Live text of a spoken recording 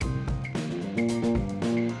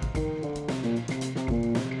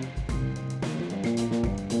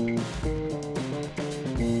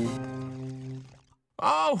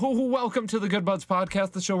Hello, welcome to the Good Buds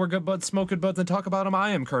Podcast, the show where good buds smoke good buds and talk about them.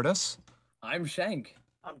 I am Curtis. I'm Shank.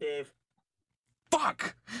 I'm Dave.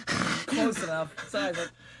 Fuck! Close enough. It's Isaac.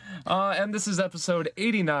 And this is episode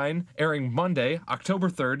 89, airing Monday, October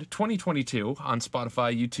 3rd, 2022, on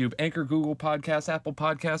Spotify, YouTube, Anchor, Google Podcasts, Apple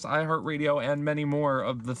Podcasts, iHeartRadio, and many more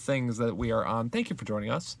of the things that we are on. Thank you for joining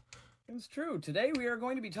us. It's true. Today we are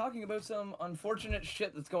going to be talking about some unfortunate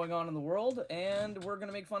shit that's going on in the world, and we're going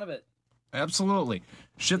to make fun of it. Absolutely.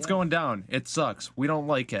 Shit's going down. It sucks. We don't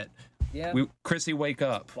like it. Yeah. Chrissy, wake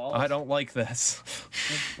up. Balls. I don't like this.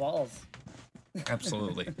 It's balls.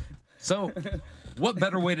 Absolutely. So, what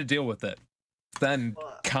better way to deal with it than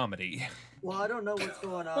comedy? Well, I don't know what's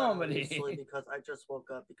going on Comedy. recently because I just woke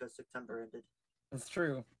up because September ended. It's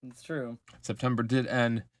true. It's true. September did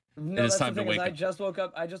end. No, It is that's time the to thing wake is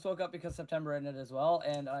up. I just woke up because September ended as well,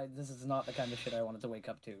 and this is not the kind of shit I wanted to wake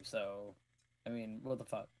up to. So, I mean, what the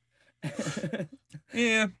fuck?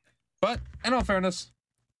 Yeah, but in all fairness,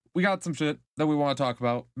 we got some shit that we want to talk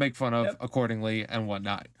about, make fun of accordingly, and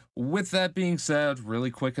whatnot. With that being said, really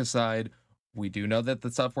quick aside, we do know that the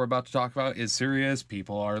stuff we're about to talk about is serious.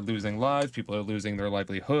 People are losing lives, people are losing their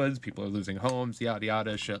livelihoods, people are losing homes, yada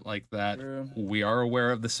yada, shit like that. True. We are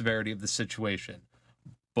aware of the severity of the situation,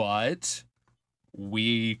 but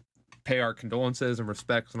we pay our condolences and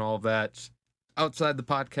respects and all of that. Outside the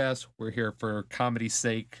podcast, we're here for comedy's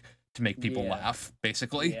sake, to make people laugh,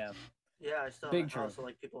 basically. Yeah. Yeah, I still Big have a house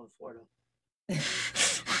like people in Florida.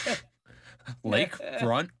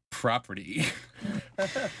 Lakefront property.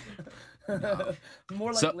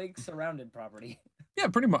 More like lake surrounded property. Yeah,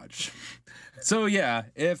 pretty much. So yeah,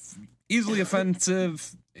 if easily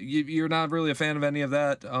offensive, you're not really a fan of any of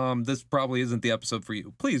that, this probably isn't the episode for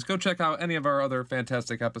you. Please go check out any of our other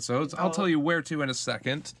fantastic episodes. I'll tell you where to in a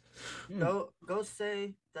second. Go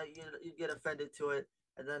say that you get offended to it,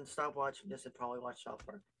 and then stop watching this and probably watch South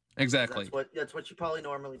Park. Exactly. That's what you probably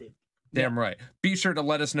normally do. Damn right. Be sure to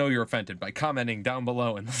let us know you're offended by commenting down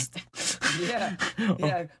below.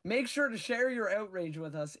 Yeah. Make sure to share your outrage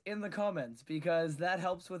with us in the comments because that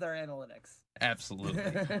helps with our analytics. Absolutely.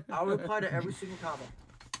 I'll reply to every single comment.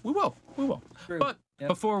 We will. True. But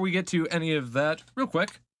before we get to any of that, real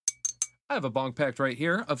quick, I have a bong packed right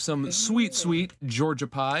here of some sweet, sweet Georgia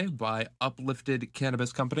pie by Uplifted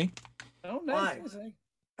Cannabis Company. Oh, nice.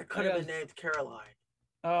 I could have been named Caroline.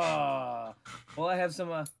 Well, I have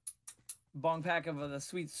some bong pack of the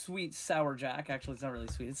sweet sour jack. Actually, it's not really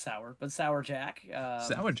sweet; it's sour, but sour jack.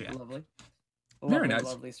 Sour jack, lovely. Very nice.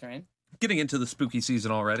 Lovely strain. Getting into the spooky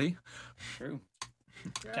season already. True.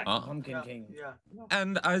 Yeah. Jack the Pumpkin King. Yeah.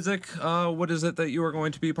 And Isaac, what is it that you are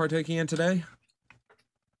going to be partaking in today?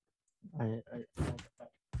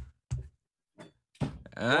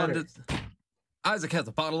 And Isaac has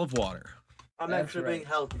a bottle of water. I'm That's actually right. being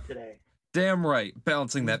healthy today. Damn right,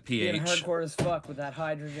 balancing that Being pH. hardcore as fuck with that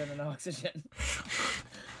hydrogen and oxygen.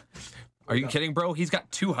 Are you kidding, bro? He's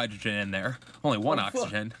got 2 hydrogen in there. Only 1 Oh, fuck.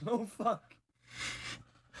 oxygen. Oh fuck.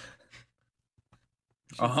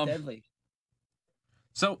 Shit's deadly.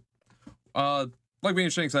 So, like me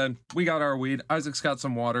and Shank said, we got our weed. Isaac's got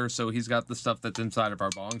some water, so he's got the stuff that's inside of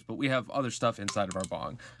our bongs, but we have other stuff inside of our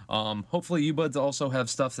bong. Hopefully you buds also have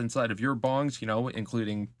stuff inside of your bongs,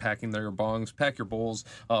 including packing their bongs, pack your bowls,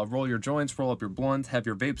 roll your joints, roll up your blunts, have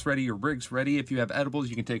your vapes ready, your rigs ready. If you have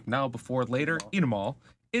edibles, you can take now, before, later, eat them all.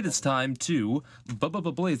 It is time to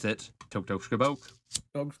blaze it. Tok tok shkaboke.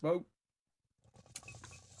 Smoke.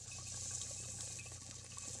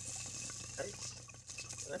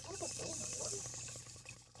 Did I put the phone in water?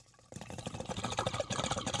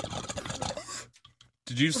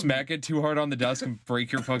 Did you smack it too hard on the desk and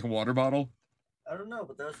break your fucking water bottle? I don't know,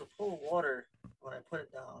 but there was a pool of water when I put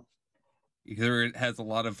it down. Either it has a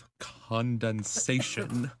lot of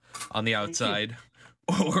condensation on the outside,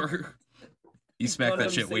 or you smack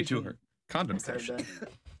that shit way too hard. Condensation.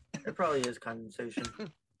 It probably is condensation.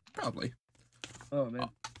 Probably. Oh man.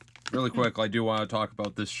 Really quick, I do want to talk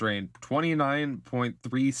about this strain.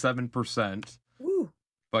 29.37%. Woo.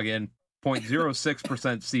 Fucking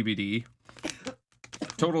 0.06% CBD.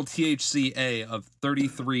 Total THCA of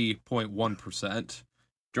 33.1%.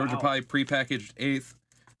 Georgia Pie prepackaged 8th.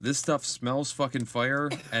 This stuff smells fucking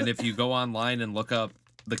fire. And if you go online and look up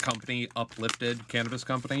the company, Uplifted Cannabis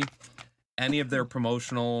Company, any of their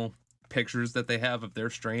promotional pictures that they have of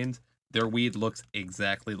their strains, their weed looks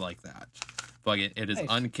exactly like that. Fucking, it is Nice.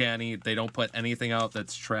 uncanny. They don't put anything out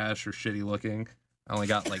that's trash or shitty looking. I only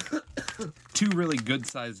got like 2 really good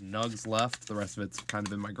sized nugs left. The rest of it's kind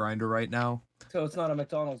of in my grinder right now. So it's not a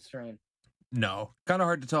McDonald's strain. No, kind of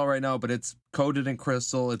hard to tell right now, but it's coated in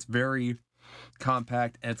crystal. It's very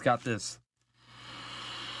compact, and it's got this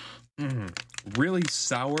really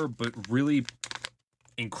sour, but really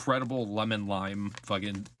incredible lemon lime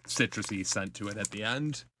fucking citrusy scent to it at the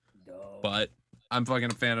end. But I'm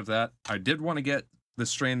fucking a fan of that. I did want to get the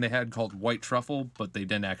strain they had called White Truffle, but they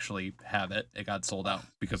didn't actually have it. It got sold out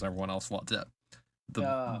because everyone else loved it. The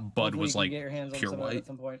bud hopefully was you can like get your hands on pure some of it white. at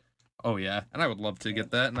some point. Oh yeah, and I would love to get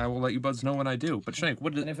that, and I will let you buds know when I do. But Shank,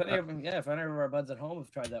 what did? And if any of our buds at home have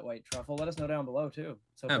tried that white truffle, let us know down below too.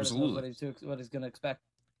 So Curtis knows Absolutely. what he's gonna expect.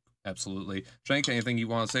 Absolutely, Shank. Anything you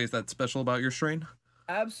want to say is that special about your strain?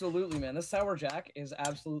 Absolutely, man. This Sour Jack is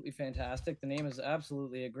absolutely fantastic. The name is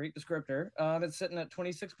absolutely a great descriptor. It's sitting at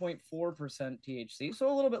 26.4% THC,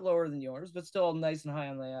 so a little bit lower than yours, but still nice and high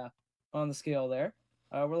on the scale there.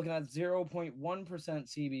 We're looking at 0.1%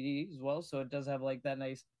 CBD as well, so it does have like that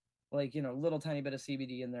nice, like, you know, little tiny bit of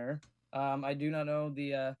CBD in there. I do not know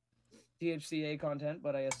the THCA content,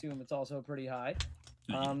 but I assume it's also pretty high.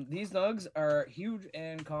 These nugs are huge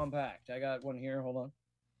and compact. I got one here. Hold on.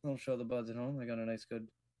 I'll show the buds at home. I got a nice good.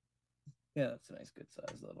 Yeah, that's a nice good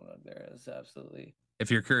size little nug there. It's absolutely. If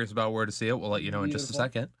you're curious about where to see it, we'll let you know in just a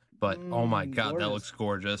second. But oh my god, gorgeous. that looks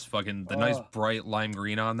gorgeous. Fucking the nice bright lime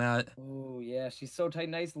green on that. Oh yeah, she's so tight,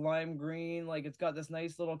 nice lime green. Like it's got this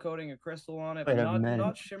nice little coating of crystal on it, Wait but a minute.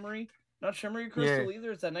 not shimmery crystal either.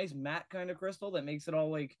 It's that nice matte kind of crystal that makes it all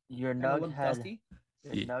like Your kinda nug look had dusty.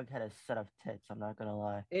 your nug had a set of tits. I'm not gonna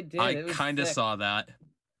lie. It did. I It was kind of thick. saw that.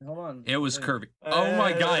 Hold on. It was Wait. curvy. Oh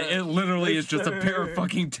my god, it literally is just a pair of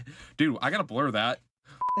fucking. Dude, I gotta blur that.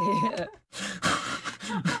 Yeah.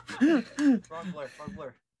 Wrong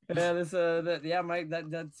blur. Yeah, this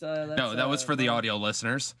that's No, that was for the audio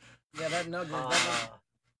listeners. Yeah, that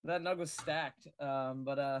nug was stacked.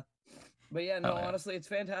 But yeah, no, Oh, yeah. honestly, it's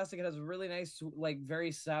fantastic. It has a really nice, like,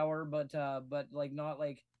 very sour, but like not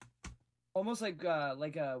like, almost like a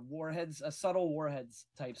subtle warheads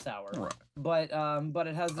type sour. Right. But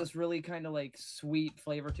it has this really kind of like sweet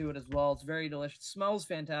flavor to it as well. It's very delicious. Smells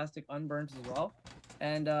fantastic, unburnt as well.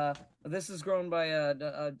 And this is grown by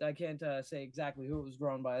I can't say exactly who it was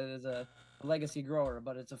grown by. It is a legacy grower,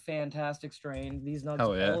 but it's a fantastic strain. These nugs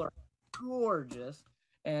Oh, yeah. all are gorgeous.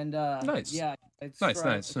 And Nice. yeah, it's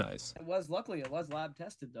Nice. It was lab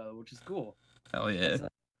tested though, which is cool. Hell yeah. That's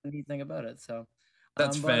a neat thing about it. So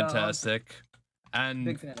That's but, fantastic. And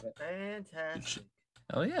big fan of it. Fantastic.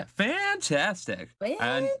 oh yeah, fantastic.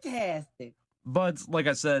 And Fantastic. but like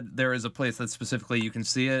I said, there is a place that specifically you can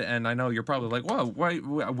see it, and I know you're probably like, "Wow, why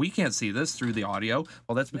we can't see this through the audio?"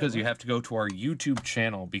 Well, that's because you have to go to our YouTube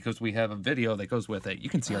channel because we have a video that goes with it. You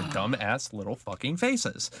can see our dumb ass little fucking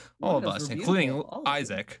faces, all of Look at us, us, we're including beautiful, all of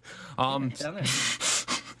us. Isaac. Down there.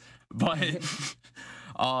 But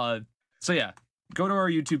so yeah, go to our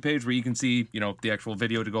YouTube page where you can see, you know, the actual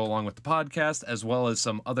video to go along with the podcast, as well as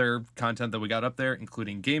some other content that we got up there,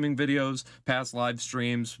 including gaming videos, past live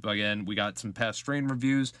streams. Again, we got some past strain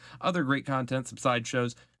reviews, other great content, some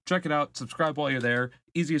sideshows. Check it out. Subscribe while you're there.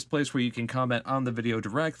 Easiest place where you can comment on the video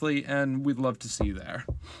directly, and we'd love to see you there.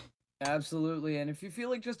 Absolutely. And if you feel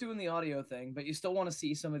like just doing the audio thing, but you still want to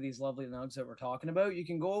see some of these lovely nugs that we're talking about, you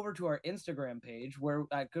can go over to our Instagram page where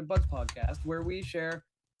at Good Buds Podcast, where we share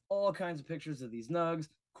all kinds of pictures of these nugs,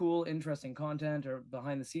 cool, interesting content or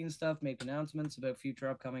behind the scenes stuff, make announcements about future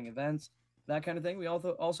upcoming events, that kind of thing. We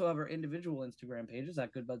also have our individual Instagram pages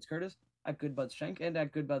at Good Buds Curtis, at Good Buds Shank, and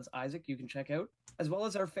at Good Buds Isaac. You can check out, as well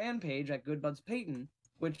as our fan page at Good Buds Peyton,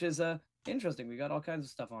 which is interesting. We got all kinds of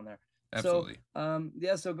stuff on there. Absolutely.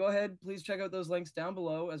 So, so go ahead, please check out those links down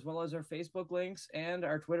below, as well as our Facebook links and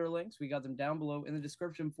our Twitter links. We got them down below in the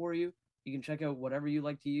description for you. You can check out whatever you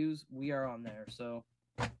like to use. We are on there. So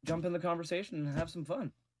jump in the conversation and have some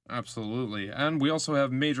fun. Absolutely. And we also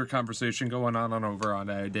have major conversation going on over on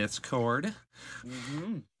our Discord.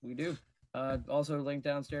 We do. Also link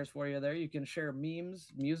downstairs for you there. You can share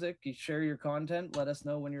memes, music, you share your content. Let us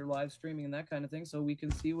know when you're live streaming and that kind of thing so we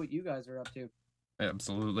can see what you guys are up to.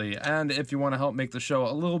 Absolutely. And if you want to help make the show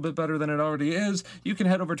a little bit better than it already is, you can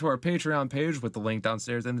head over to our Patreon page with the link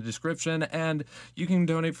downstairs in the description, and you can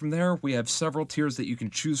donate from there. We have several tiers that you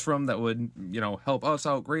can choose from that would, you know, help us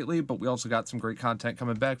out greatly, but we also got some great content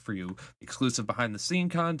coming back for you. Exclusive behind the scene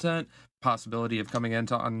content, possibility of coming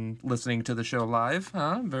into on listening to the show live.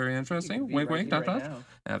 Very interesting. Wink, wink, dot, dot.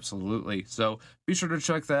 Absolutely. So be sure to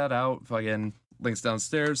check that out. Again, links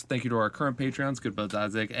downstairs. Thank you to our current Patreons, Good Buds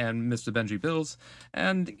Isaac and Mr. Benji Bills.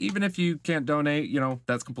 And even if you can't donate, you know,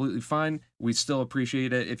 that's completely fine. We still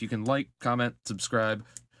appreciate it if you can like, comment, subscribe,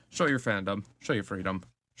 show your fandom, show your freedom,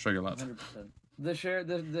 show your love. 100%.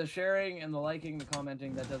 The sharing and the liking, the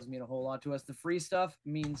commenting, that does mean a whole lot to us. The free stuff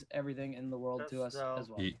means everything in the world to us as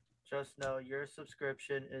well. just know your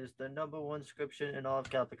subscription is the #1 subscription in all of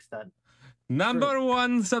Kazakhstan. Number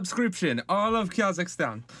 1 subscription, all of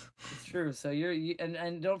Kazakhstan. It's true. So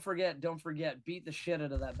and don't forget, beat the shit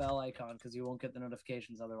out of that bell icon because you won't get the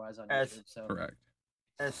notifications otherwise on As- YouTube. So Correct.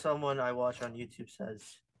 As someone I watch on YouTube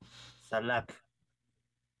says, Salap.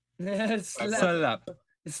 Salap.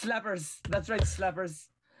 Slappers. That's right, slappers.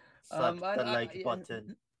 Slap the I- like yeah.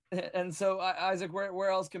 button. And so, Isaac, where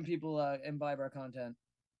else can people imbibe our content?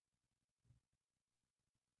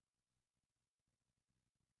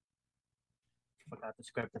 Forgot the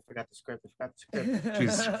script.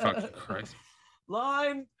 Jesus fucking Christ.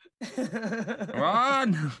 Line. Come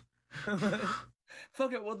on!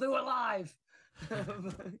 Fuck it, we'll do it live.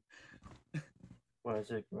 What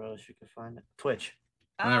is it? Where else you can find it? Twitch.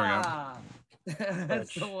 There we go. Ah,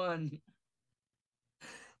 that's the Twitch. one.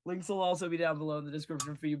 Links will also be down below in the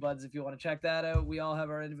description for you buds if you want to check that out. We all have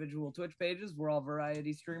our individual Twitch pages. We're all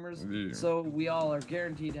variety streamers, Yeah. so we all are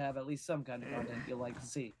guaranteed to have at least some kind of content you'll like to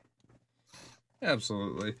see.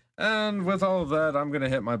 Absolutely. And with all of that, I'm going to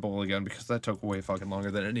hit my bowl again because that took way fucking longer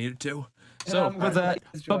than it needed to. So I'm with glad that, you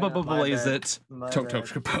guys joined us. blaze bad. it. My Tok bad. tok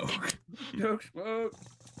shkapoke. Joke, smoke.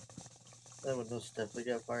 That would most definitely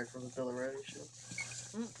get fired from the Bill O'Reilly show.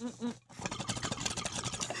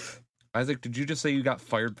 Isaac, did you just say you got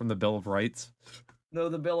fired from the Bill of Rights? No,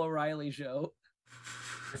 the Bill O'Reilly show.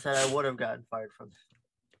 I said I would have gotten fired from.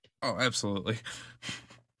 Oh, absolutely.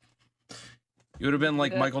 You would have been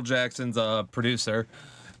like Yeah. Michael Jackson's producer.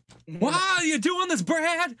 Why are you doing this,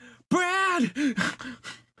 Brad? Brad!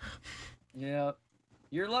 Yeah.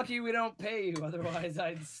 You're lucky we don't pay you, otherwise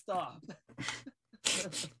I'd stop.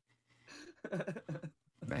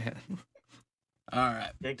 Man. All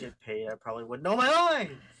right. Did get paid, I probably wouldn't know my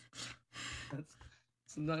lines.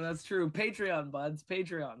 That's true. Patreon, buds.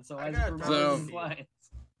 Patreon. So I I got remember So- these lines.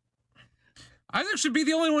 Isaac should be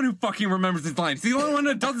the only one who fucking remembers his lines. He's the only one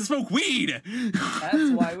that doesn't smoke weed.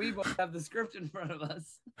 That's why we both have the script in front of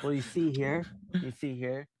us. Well, you see here,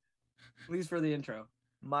 At least for the intro.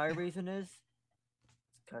 my reason is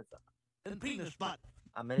Because penis butt.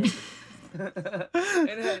 I'm an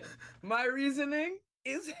idiot. My reasoning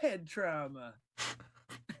is head trauma.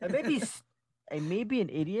 I may be an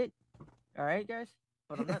idiot. All right, guys.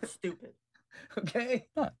 but I'm not stupid. Okay?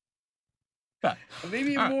 Yeah. I may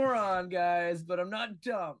be a All right. moron, guys, but I'm not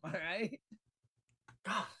dumb, alright?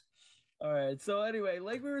 Alright, so anyway,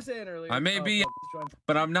 like we were saying earlier. I may oh, be- fuck, this joint's-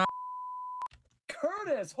 But I'm not.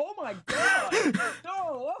 Curtis! Oh my god!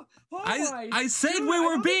 No! Oh my I said dude, we I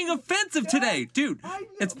were don't being even- offensive God, today, dude. I know,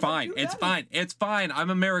 It's but fine. dude, It's that fine. It's fine.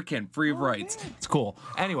 I'm American, free of Oh, rights. man. It's cool.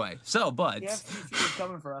 Anyway, so The buds. FCC is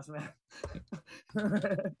coming for us, man.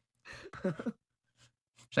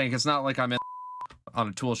 Shank, it's not like I'm in on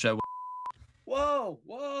a tool shed. Whoa,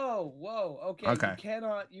 whoa, whoa. Okay, Okay.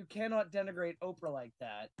 you cannot denigrate Oprah like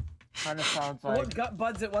that. Kind of sounds What like gut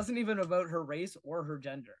buds? It wasn't even about her race or her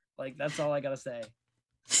gender. Like that's all I gotta say.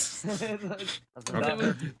 it's Okay. about,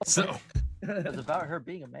 her, So, it's about her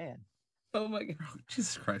being a man. Oh my god.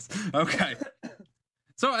 Jesus Christ. Okay.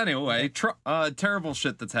 So anyway, terrible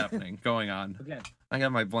shit that's happening, going on. Okay. I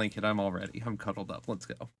got my blanket. I'm all ready. I'm cuddled up. Let's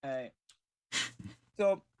go. Alright.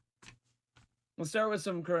 So we'll start with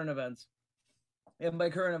some current events. And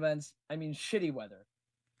by current events, I mean shitty weather.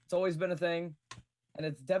 It's always been a thing, and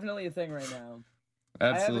it's definitely a thing right now.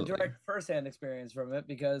 Absolutely. I have a direct first-hand experience from it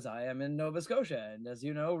because I am in Nova Scotia, and as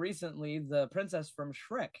you know, recently the princess from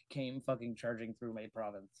Shrek came fucking charging through my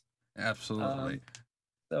province. Absolutely.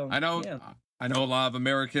 So I know. yeah. I know a lot of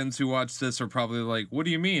Americans who watch this are probably like, "What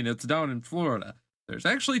do you mean? It's down in Florida." There's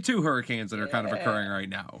actually 2 hurricanes that are kind of occurring Yeah. right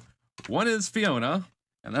now. One is Fiona,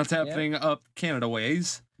 and that's happening up Canada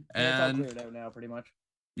ways. It's all And cleared out now, pretty much.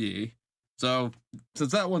 yeah. So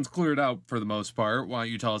since that one's cleared out for the most part, why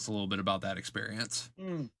don't you tell us a little bit about that experience?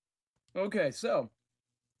 Okay, so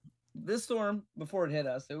this storm, before it hit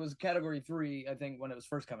us, it was Category 3, I think, when it was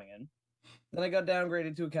first coming in. Then it got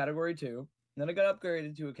downgraded to a Category 2. Then it got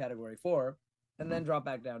upgraded to a Category 4, and then dropped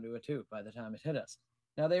back down to a 2 by the time it hit us.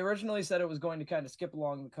 Now, they originally said it was going to kind of skip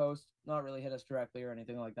along the coast, not really hit us directly or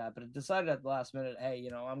anything like that, but it decided at the last minute, hey, you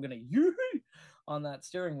know, I'm going to yoo-hoo on that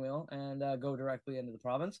steering wheel and go directly into the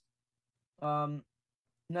province.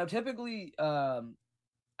 Now, typically, our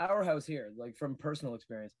house here, like from personal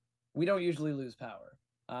experience, we don't usually lose power.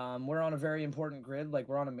 We're on a very important grid, like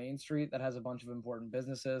we're on a main street that has a bunch of important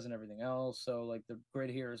businesses and everything else. So, like, the grid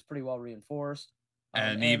here is pretty well reinforced.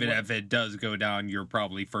 And even what- if it does go down, you're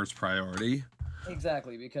probably first priority.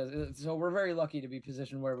 Exactly, because so we're very lucky to be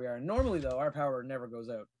positioned where we are. Normally, though, our power never goes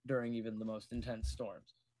out during even the most intense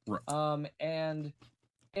storms. Right. And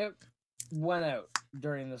it went out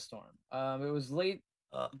during the storm. It was late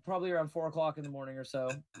probably around 4 o'clock in the morning or so.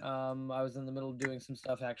 I was in the middle of doing some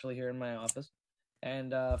stuff actually here in my office,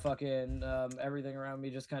 and fucking everything around me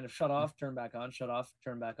just kind of shut off, turned back on, shut off,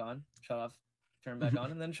 turned back on, shut off, turned back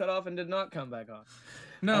on, and then shut off and did not come back on.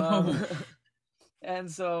 No.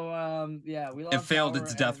 And so yeah, we lost It failed power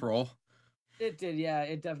its death and- roll. It did, yeah.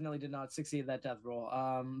 It definitely did not succeed that death roll.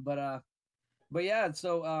 But yeah.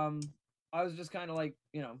 So I was just kind of like,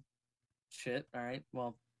 you know, shit. All right.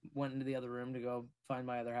 Well, went into the other room to go find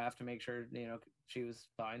my other half to make sure, you know, she was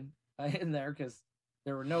fine in there because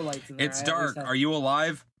there were no lights in there. It's I at least dark. had- Are you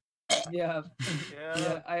alive? Yeah. Yeah.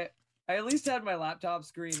 Yeah. I at least had my laptop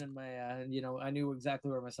screen and my, you know, I knew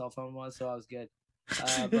exactly where my cell phone was, so I was good.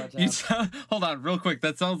 But You hold on, real quick.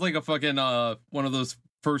 That sounds like a fucking one of those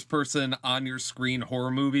first person on your screen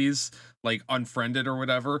horror movies, like Unfriended or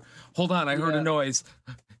whatever. Hold on, I heard Yeah. a noise.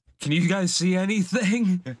 Can you guys see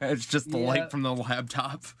anything? It's just the Yeah. light from the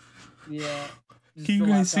laptop. yeah. just Can you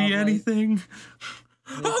the guys see laptop light. anything?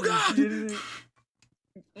 And Oh, they God! couldn't see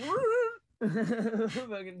anything.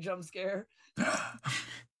 Fucking jump scare.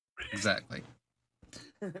 Exactly.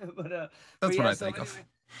 But That's but what yeah, I so think of.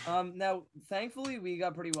 anyway, now thankfully we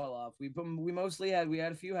got pretty well off. We mostly had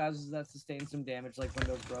a few houses that sustained some damage, like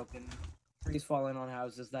windows broken, trees falling on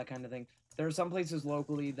houses, that kind of thing. There are some places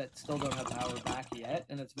locally that still don't have power back yet,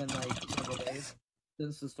 and it's been like several days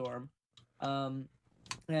since the storm. But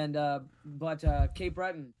Cape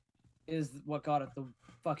Breton is what got it the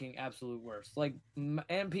fucking absolute worst. Like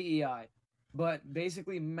and PEI. But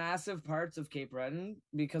basically, massive parts of Cape Breton,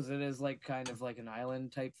 because it is like kind of like an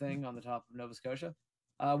island type thing on the top of Nova Scotia,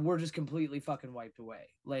 were just completely fucking wiped away.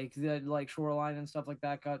 Like the shoreline and stuff like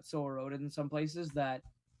that got so eroded in some places that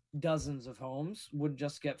dozens of homes would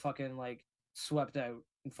just get fucking like swept out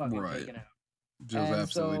and fucking Right. taken out. Just and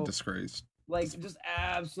absolutely so- disgraced. Like just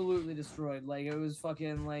absolutely destroyed. Like it was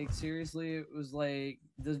fucking like seriously, it was like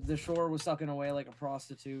the shore was sucking away like a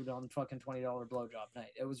prostitute on fucking $20 blowjob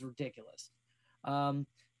night. It was ridiculous.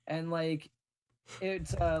 And like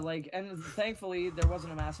it's and thankfully there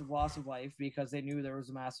wasn't a massive loss of life because they knew there was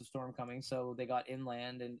a massive storm coming, so they got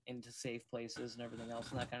inland and into safe places and everything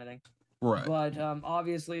else and that kind of thing. Right. But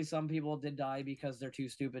obviously some people did die because they're too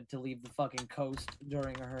stupid to leave the fucking coast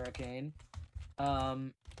during a hurricane.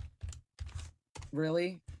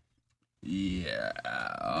 Really? Yeah.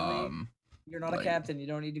 You're not Like- a captain. You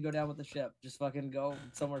don't need to go down with the ship. Just fucking go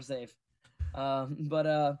somewhere safe.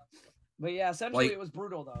 But yeah, essentially Like- it was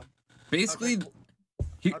brutal though. Basically,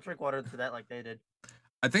 I'll drink water into that like they did.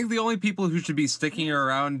 I think the only people who should be sticking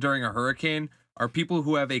around during a hurricane are people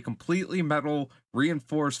who have a completely metal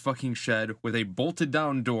reinforced fucking shed with a bolted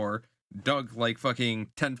down door dug like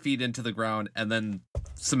fucking 10 feet into the ground and then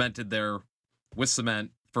cemented there with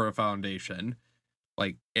cement for a foundation.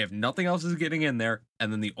 Like, if nothing else is getting in there,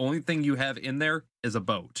 and then the only thing you have in there is a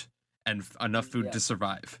boat and enough food Yeah. to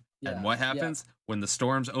survive. Yeah, And what yeah. happens when the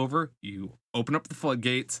storm's over? You open up the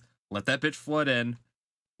floodgates, let that bitch flood in,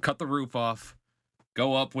 cut the roof off,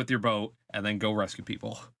 go up with your boat, and then go rescue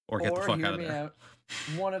people or get the fuck hear out of me there. out,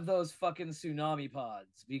 one of those fucking tsunami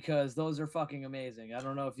pods because those are fucking amazing. I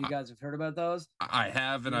don't know if you guys have heard about those. I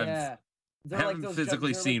have, and Yeah. I They're haven't those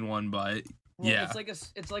physically they're like- seen one, but well, yeah.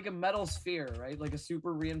 it's like a metal sphere, right? Like a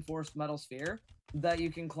super reinforced metal sphere that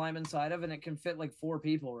you can climb inside of, and it can fit like 4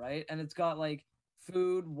 people, right? And it's got like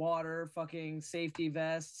food, water, fucking safety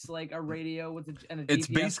vests, like a radio with and a It's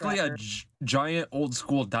GPS basically a tracker. giant old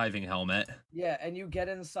school diving helmet. Yeah, and you get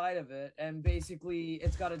inside of it, and basically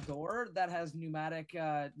it's got a door that has pneumatic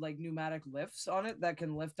lifts on it that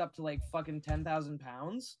can lift up to like fucking 10,000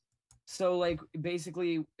 pounds. So like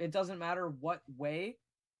basically it doesn't matter what way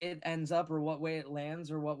it ends up or what way it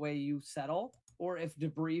lands or what way you settle or if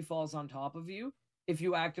debris falls on top of you. If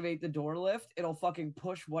you activate the door lift, it'll fucking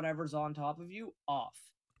push whatever's on top of you off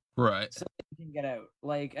Right. so that you can get out.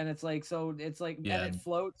 Like, and it's like, so it's like, Yeah. and it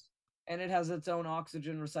floats and it has its own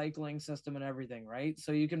oxygen recycling system and everything, right?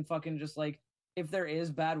 So you can fucking just like, if there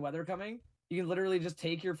is bad weather coming, you can literally just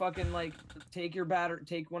take your fucking like,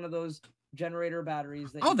 take one of those generator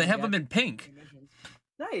batteries. That Oh, you they can have them get in pink. from missions.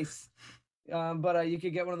 Nice. But you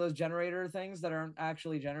could get one of those generator things that aren't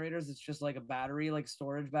actually generators. It's just like a battery, like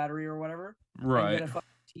storage battery or whatever. And Right. get a fucking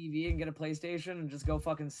TV and get a PlayStation and just go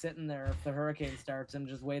fucking sit in there if the hurricane starts and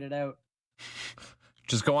just wait it out.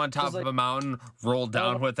 Just go on top Just of like- a mountain, roll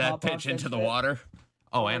down with that hotbox pitch that into the shit. water.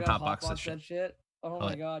 Oh, my and God, hotbox that shit. that shit. Oh Oh, my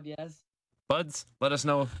yeah. god, yes. Buds, let us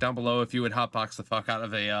know down below if you would hotbox the fuck out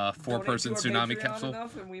of a Donate 4-person to our tsunami Patreon capsule.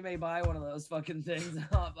 enough and we may buy one of those fucking things and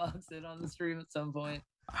hotbox it on the stream at some point.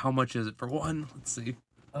 How much is it for one? Let's see.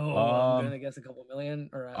 Oh, Um, I'm gonna guess a couple million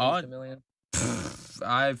or at uh, least $1 million.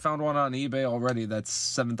 I found one on eBay already. That's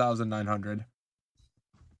 7,900.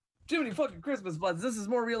 too many fucking Christmas buds. This is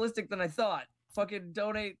more realistic than I thought. Fucking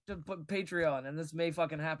donate to Patreon, and this may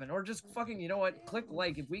fucking happen. Or just fucking, you know what? Click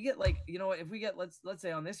like. If we get like, you know what? If we get, let's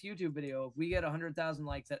say on this YouTube video, if we get 100,000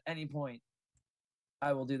 likes at any point,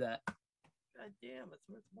 I will do that. God damn,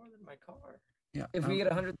 it's more than my car. Yeah. If we get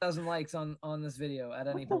 100,000 likes on this video at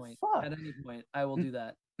any point, I will do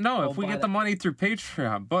that. No, I'll if we buy get the that. money through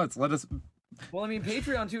Patreon, but let us. Well, I mean,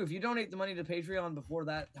 Patreon too. If you donate the money to Patreon before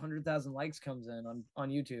that 100,000 likes comes in on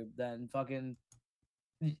YouTube, then fucking.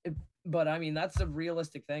 But I mean, that's a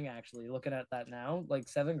realistic thing. Actually, looking at that now, like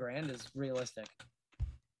 $7,000 is realistic.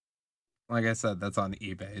 Like I said, that's on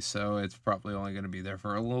eBay, so it's probably only going to be there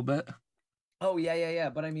for a little bit. Oh yeah.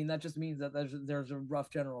 But I mean, that just means that there's a rough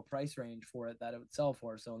general price range for it that it would sell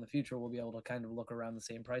for. So in the future, we'll be able to kind of look around the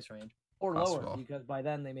same price range or lower, Possible. because by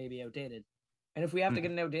then they may be outdated. And if we have to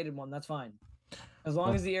get an outdated one, that's fine. As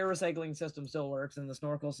long as the air recycling system still works and the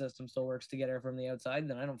snorkel system still works to get air from the outside,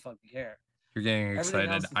 then I don't fucking care. You're getting Everything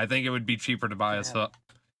excited. else is- I think it would be cheaper to buy Yeah.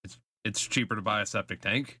 it's cheaper to buy a septic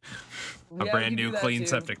tank, Yeah, a we brand can do new that clean too.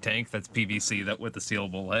 septic tank that's PVC that with a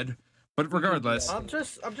sealable lid. But do regardless, that. I'm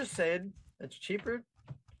just saying, it's cheaper.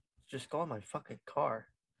 Just go on my fucking car.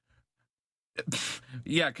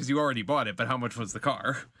 yeah, because you already bought it. But how much was the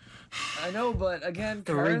car? I know, but again, $3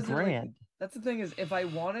 cars are like, grand. that's the thing is, if I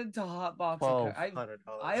wanted to hotbox a $1,200.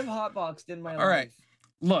 car, I have hotboxed in my All right. life.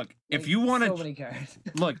 Look, if like, you want so to many cars.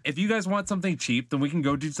 look, if you guys want something cheap, then we can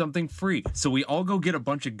go do something free. So we all go get a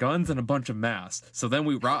bunch of guns and a bunch of masks. So then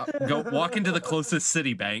we go walk into the closest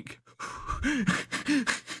city bank.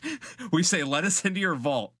 We say, "Let us into your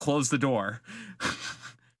vault. Close the door."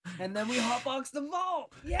 And then we hotbox the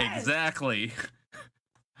vault. Yes. Exactly.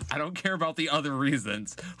 I don't care about the other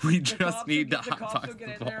reasons. We The just cops need to would get, the cops hotbox would get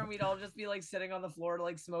the in there, and vault. we'd all just be like sitting on the floor,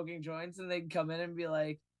 like smoking joints, and they'd come in and be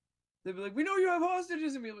like, "We know you have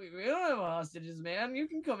hostages," and be like, "We don't have hostages, man. You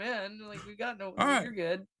can come in. Like, we got no. All right. You're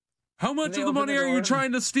good." How much they of the open money the are door you and-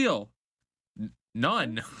 trying to steal?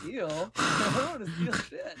 None. Steal. I don't want to steal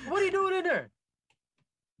shit. What are you doing in there?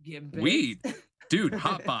 Get baked. Weed. Dude,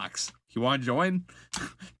 hotbox. You want to join?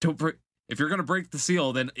 Don't break. If you're gonna break the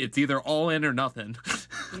seal, then it's either all in or nothing.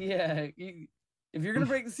 Yeah. If you're gonna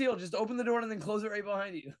break the seal, just open the door and then close it right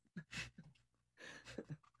behind you.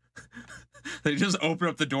 They just open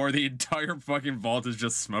up the door. The entire fucking vault is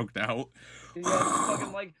just smoked out. You got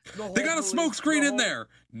fucking like the whole They got a police- smoke screen the in whole- there.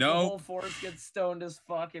 The whole No. force gets stoned as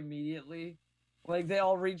fuck immediately. Like they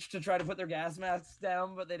all reach to try to put their gas masks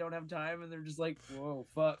down, but they don't have time, and they're just like, "Whoa,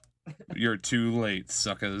 fuck." You're too late,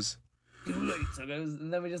 suckers. Too late, suckers.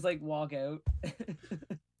 And then we just like walk out.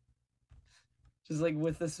 Just like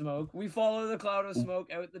with the smoke. We follow the cloud of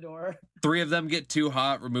smoke out the door. 3 of them get too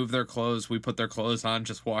hot, remove their clothes. We put their clothes on,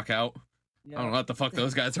 just walk out. I don't know Yeah. what the fuck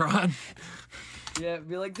those guys are on. Yeah,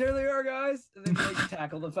 be like, there they are, guys. And then we like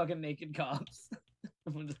tackle the fucking naked cops.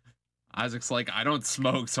 Isaac's like, I don't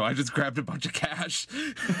smoke, so I just grabbed a bunch of cash.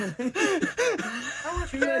 How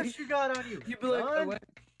much Yeah. cash you got on you? You'd be like, son?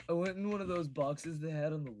 I went in one of those boxes they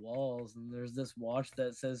had on the walls, and there's this watch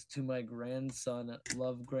that says "To my grandson,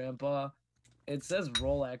 love, Grandpa." It says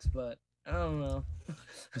Rolex, but I don't know.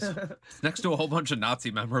 It's next to a whole bunch of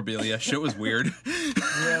Nazi memorabilia. Shit was weird.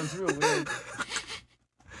 Yeah, it was real weird.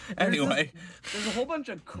 Anyway, There's a whole bunch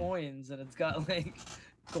of coins, and it's got like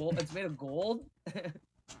gold. It's made of gold.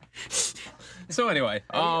 so anyway,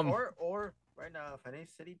 Hey, or right now, if any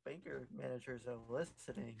city banker managers are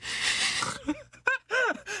listening,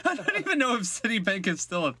 I don't even know if Citibank is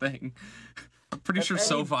still a thing. I'm pretty if sure any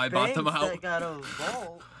SoFi bought them banks out. that got a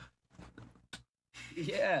vault,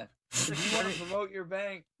 Yeah. If you want to credit- promote your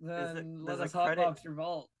bank, then let there's us a credit- hotbox your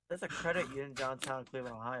vault. there's a credit union downtown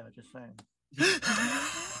Cleveland, Ohio. Just saying.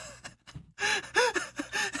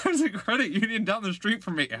 There's a credit union down the street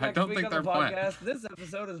from me. I Next don't week think on they're the playing. podcast. This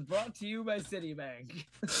episode is brought to you by Citibank.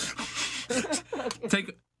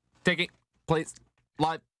 Taking place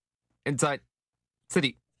live inside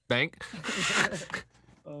Citibank.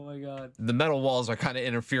 Oh my god. The metal walls are kind of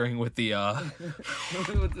interfering with the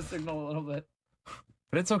With the signal a little bit.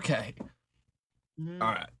 but it's okay. Mhm.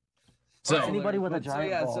 All right. So So anybody with a But giant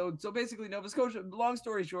yeah, vault. so basically Nova Scotia. Long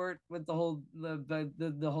story short, with the whole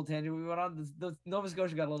the whole tangent we went on, the Nova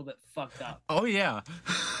Scotia got a little bit fucked up. oh yeah.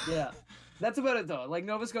 Yeah, that's about it though. Like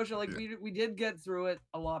Nova Scotia, like we did get through it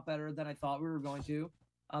a lot better than I thought we were going to.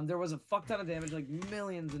 There was a fuck ton of damage, like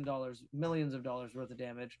millions of dollars worth of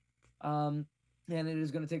damage. And it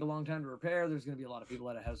is going to take a long time to repair. There's going to be a lot of people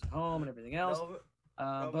at a house and home and everything else. Nova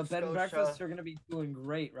But bed and Scotia- breakfasts are going to be doing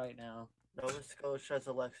great right now. Nova Scotia's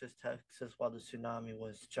Alexis, Texas, while the tsunami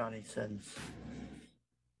was Johnny Sins.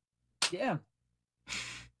 Yeah.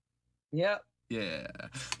 Yeah. Yeah.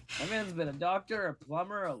 My man's been a doctor, a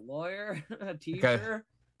plumber, a lawyer, a teacher,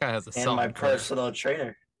 Guy has a And solid my career. personal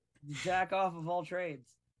trainer. jack off of all trades.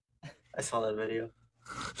 I saw that video.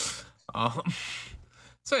 Um,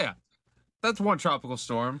 so yeah, that's one tropical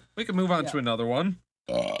storm. We can move on to another one.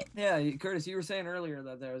 Yeah, Curtis, you were saying earlier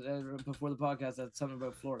that there was before the podcast that something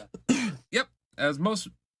about Florida. Yep, as most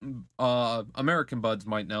American buds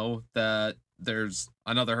might know, that there's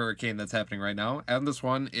another hurricane that's happening right now, and this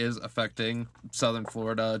one is affecting southern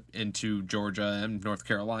Florida into Georgia and North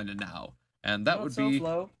Carolina now, and that Not would so be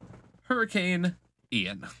slow. Hurricane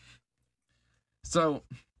Ian. So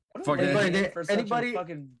What a fucking- weird Anybody- name for such anybody- a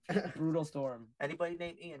fucking brutal storm. Anybody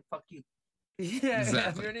named Ian? Fuck you. Yeah,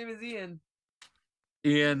 Exactly. if your name is Ian.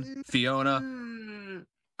 Ian, Fiona, Mm.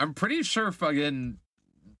 I'm pretty sure fucking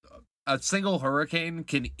a single hurricane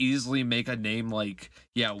can easily make a name like,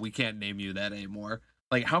 yeah, we can't name you that anymore.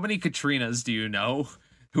 Like, how many Katrinas do you know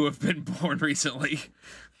who have been born recently?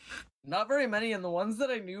 Not very many, and the ones that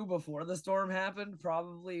I knew before the storm happened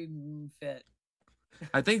probably fit.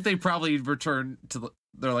 I think they probably return to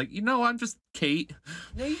they're like, I'm just Kate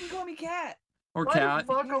No, you can call me Cat. or Why Cat.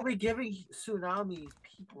 the fuck are we giving tsunamis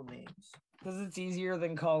people names? Because it's easier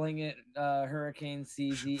than calling it Hurricane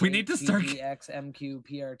CZ. We need to start- XMQ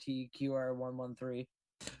PRT QR113.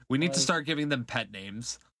 We need to like- start giving them pet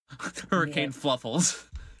names. Hurricane Fluffles.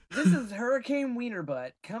 This is Hurricane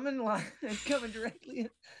Wienerbutt coming coming directly.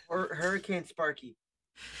 Or Hurricane Sparky.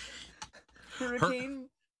 Hurricane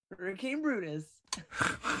Brutus.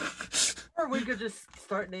 Or we could just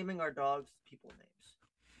start naming our dogs people names.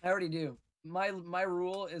 I already do. My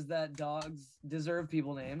rule is that dogs deserve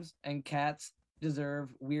people names and cats deserve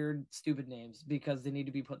weird, stupid names because they need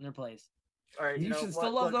to be put in their place. All right, You, know should what?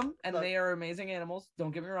 still love Look, them, and look, they are amazing animals.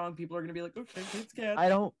 Don't get me wrong. People are gonna be like, "Oh, Shane Kids Cats." I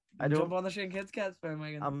don't. Jump on the Shane Kids Cats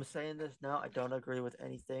bandwagon. I'm saying this now. I don't agree with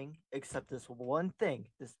anything except this one thing.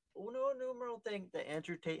 This uno numeral thing that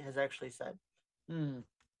Andrew Tate has actually said. Hmm.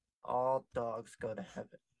 All dogs go to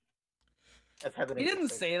heaven. If heaven He didn't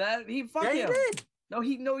existed. say that. He fuck Yeah, he him. did.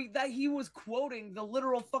 That he was quoting the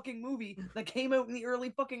literal fucking movie that came out in the early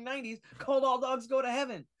fucking 90s called All Dogs Go to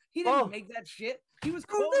Heaven. He didn't Oh. make that shit. He was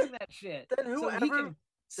Who quoting did? that shit. Then So whoever, he can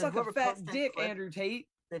suck a whoever fat posted that dick, clip- Andrew Tate.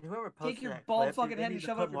 then whoever posted your that bald clip, fucking they head and need to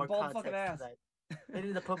shove it put up your more bald fucking context to ass. that. They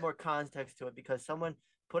need to put more context to it because someone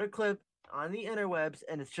put a clip on the interwebs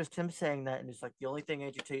and it's just him saying that and it's like the only thing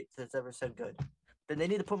Andrew Tate has ever said good. Then they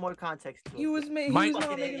need to put more context to it. He was My- not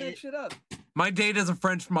Fucking making that idiot. shit up. My date is a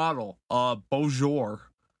French model. Bonjour.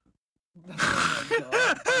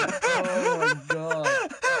 Oh my god.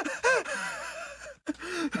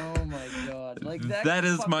 Oh my god. Like that. That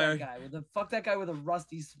is fuck my- fuck that guy with a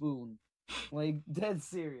rusty spoon. Like dead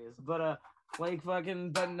serious. But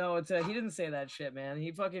but no, it's he didn't say that shit, man.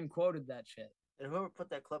 He fucking quoted that shit. And whoever put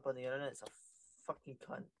that clip on the internet is a fucking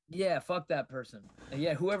cunt. Yeah, fuck that person. And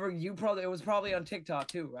yeah, whoever it was probably on TikTok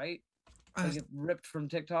too, right? Like it ripped from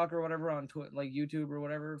TikTok or whatever on like YouTube or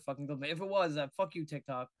whatever. Fucking if it was, fuck you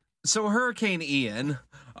TikTok. So Hurricane Ian.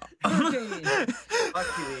 Hurricane Ian.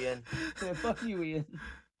 Fuck you, Ian. Yeah, fuck you, Ian.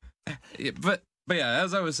 Yeah, but yeah,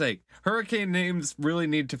 as I was saying, hurricane names really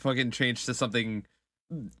need to fucking change to something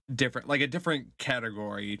different. Like a different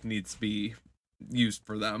category needs to be used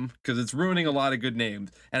for them because it's ruining a lot of good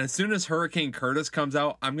names. And as soon as Hurricane Curtis comes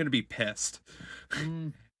out, I'm gonna be pissed.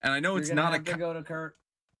 Mm, And I know you're it's gonna not a. have to go to Kurt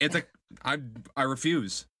It's a. I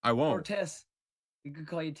refuse. I or won't. Tiss. You could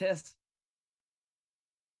call you Tiss.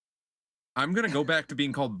 I'm gonna go back to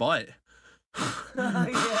being called Butt.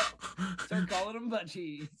 Yeah. Start calling him butt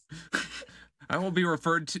cheese. I will be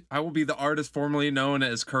referred to. I will be the artist formerly known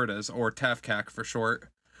as Curtis or Tafcac for short.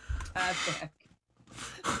 Tafcac.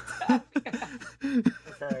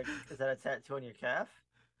 Is that a tattoo on your calf?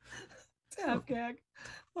 Tafcac.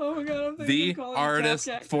 Oh my god, I'm thinking The of calling you artist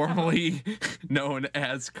Tafcac now. formerly known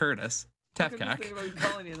as Curtis I'm just Tafcac. thinking about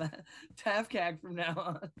calling you that. Tafcac from now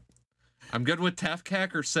on. I'm good with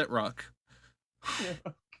Tafcac or Sitruk.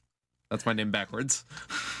 That's my name backwards.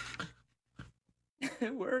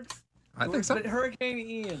 It works. I think so. But Hurricane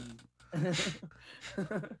Ian.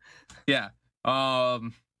 Yeah. Yeah.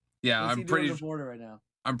 What's he I'm doing pretty. to Florida right now?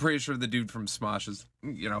 I'm pretty sure the dude from Smosh is,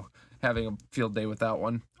 having a field day with that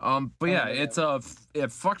one. But yeah, yeah. it's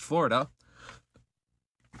it fucked Florida.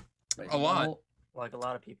 A lot. Well, Like a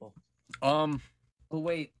lot of people. but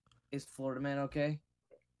wait, is Florida man okay?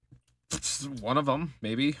 One of them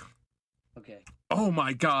maybe. Okay. Oh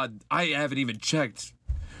my God, I haven't even checked.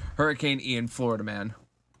 Hurricane Ian, Florida man.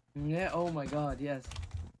 Yeah. Oh my god. Yes.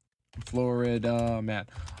 Florida man.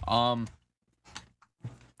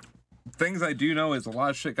 Things I do know is a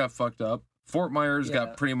lot of shit got fucked up. Fort Myers Yeah.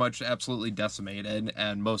 got pretty much absolutely decimated,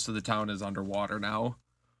 and most of the town is underwater now.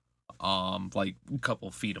 like a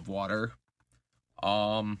couple feet of water.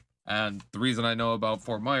 And the reason I know about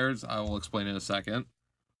Fort Myers, I will explain in a second.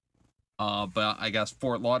 But I guess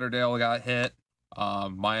Fort Lauderdale got hit.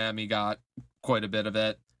 Miami got quite a bit of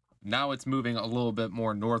it. Now it's moving a little bit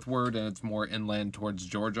more northward and it's more inland towards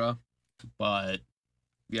Georgia. But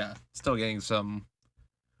yeah, still getting some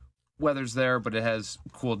weathers there, but it has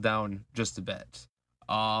cooled down just a bit.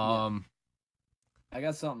 I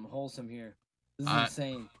got something wholesome here. This is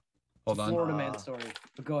insane. Hold on. Florida man story.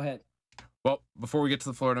 But go ahead. Well, before we get to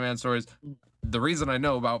the Florida man stories, the reason I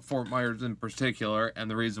know about Fort Myers in particular, and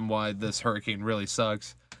the reason why this hurricane really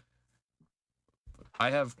sucks, I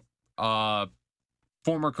have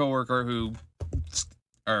former coworkers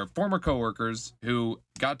who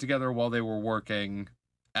got together while they were working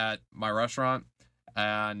at my restaurant,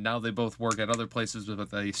 and now they both work at other places, but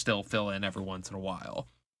they still fill in every once in a while,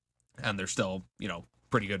 and they're still,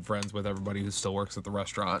 pretty good friends with everybody who still works at the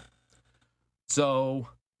restaurant. So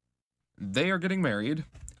they are getting married,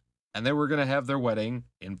 and they were going to have their wedding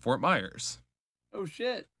in Fort Myers. Oh,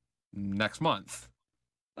 shit. Next month.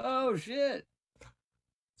 Oh, shit.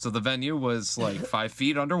 So the venue was like 5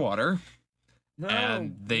 feet underwater, No,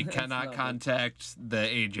 and they that's cannot not contact the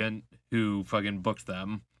agent who fucking booked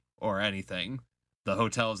them or anything. The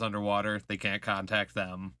hotel is underwater. They can't contact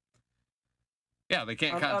them. Yeah, they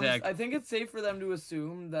can't contact. I think it's safe for them to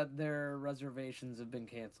assume that their reservations have been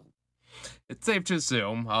canceled. It's safe to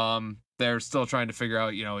assume. They're still trying to figure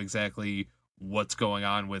out, exactly what's going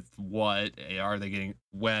on with what. Are they getting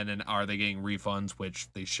when, and are they getting refunds, which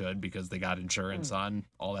they should because they got insurance on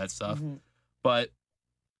all that stuff. Mhm. But,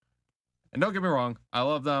 and don't get me wrong, I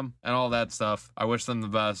love them and all that stuff. I wish them the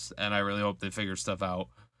best, and I really hope they figure stuff out.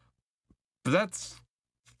 But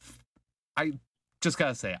I just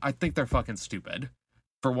gotta say, I think they're fucking stupid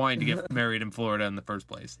for wanting to get married in Florida in the first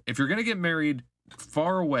place. If you're gonna get married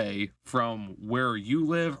far away from where you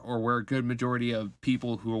live or where a good majority of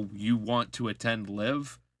people who you want to attend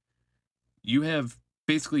live, you have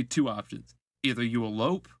basically two options. Either you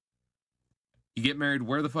elope, you get married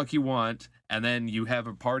where the fuck you want, and then you have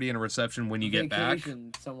a party and a reception when you get back.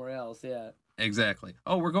 Vacation somewhere else, yeah. Exactly.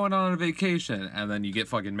 Oh, we're going on a vacation, and then you get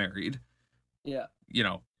fucking married. Yeah.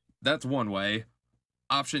 That's one way.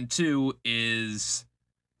 Option two is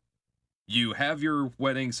you have your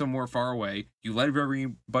wedding somewhere far away. You let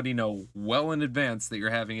everybody know well in advance that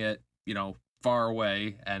you're having it, far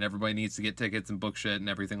away, and everybody needs to get tickets and book shit and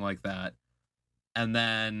everything like that. And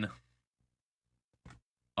then,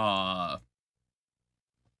 but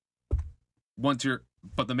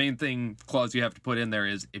the main clause you have to put in there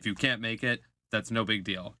is if you can't make it, that's no big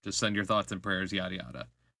deal. Just send your thoughts and prayers, yada yada.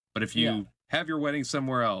 But if you have your wedding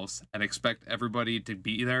somewhere else and expect everybody to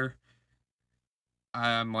be there,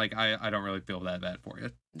 I'm like, I don't really feel that bad for you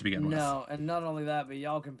to begin with. No, and not only that, but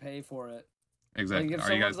y'all can pay for it. Exactly. Like,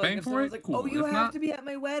 Are you guys paying for it? Like, Cool. oh, you If have not, to be at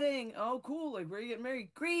my wedding. Oh, cool. Like, where are you getting married?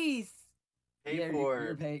 Greece. Pay for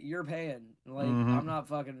you're, it. you're paying. Like, Mhm. I'm not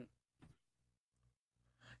fucking.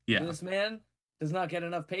 yeah, This man does not get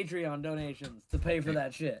enough Patreon donations to pay for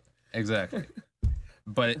that shit. exactly.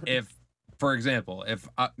 But if, for example, if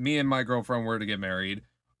me and my girlfriend were to get married,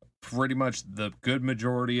 pretty much the good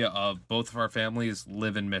majority of both of our families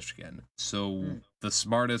live in Michigan. So the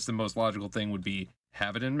smartest and most logical thing would be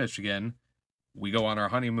have it in Michigan. We go on our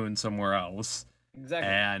honeymoon somewhere else. Exactly.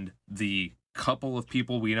 And the couple of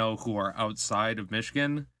people we know who are outside of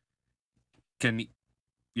Michigan can,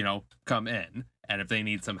 come in. And if they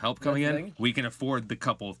need some help coming That's the in, thing. we can afford the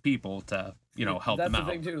couple of people to, help That's them out.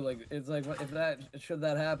 the thing too. Like, it's like if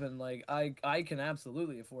that happen, like I can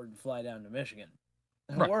absolutely afford to fly down to Michigan,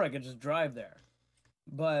 Right. or I could just drive there.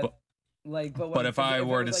 But but if I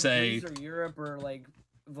were it was, to like, say- Greece or Europe or like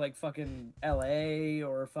fucking LA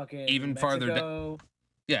or fucking Even farther Mexico,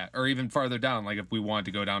 Yeah, or even farther down, like if we wanted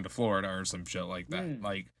to go down to Florida or some shit like that.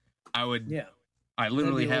 Like, I literally That'd be a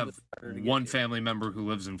little have bit harder to get one to. family member who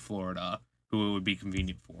lives in Florida who it would be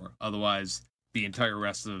convenient for. Otherwise, the entire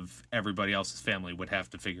rest of everybody else's family would have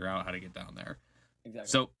to figure out how to get down there. Exactly.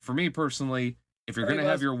 So, for me personally, if you're Right, going to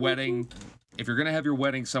have Wes. your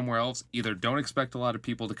wedding somewhere else, either don't expect a lot of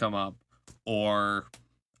people to come up or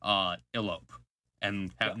elope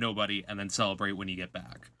and have nobody and then celebrate when you get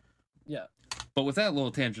back. Yeah. But with that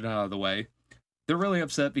little tangent out of the way, they're really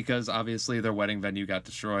upset because obviously their wedding venue got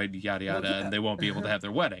destroyed, yada yada, yeah. and they won't be able to have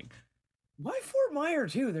their wedding. Why Fort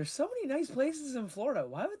Myers too? There's so many nice places in Florida.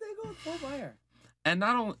 Why would they go with Fort Myers? And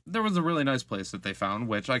not only there was a really nice place that they found,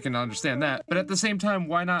 which I can understand that, but at the same time,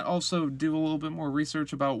 why not also do a little bit more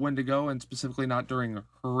research about when to go, and specifically not during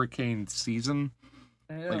hurricane season?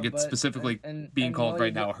 I know, Like it's but- specifically and being called while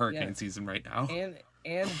right you now go- hurricane season right now. And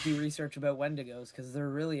and do research about Wendigos because they're a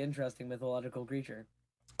really interesting mythological creature.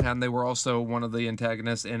 And they were also one of the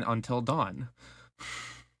antagonists in Until Dawn.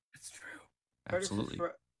 It's true. Absolutely.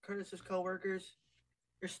 Curtis's co-workers,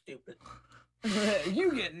 you're stupid.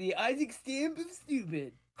 You get the Isaac stamp of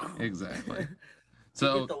stupid. Exactly. You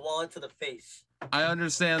So get the wall to the face. I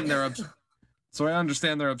understand they're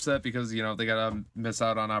upset because, you know, they gotta miss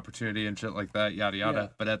out on opportunity and shit like that, yada yada. Yeah.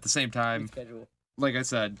 But at the same time, Schedule. like I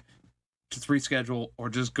said, just reschedule or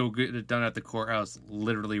just go get it done at the courthouse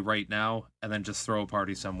literally right now and then just throw a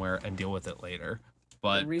party somewhere and deal with it later.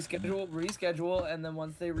 But reschedule, and then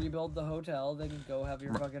once they rebuild the hotel, then go have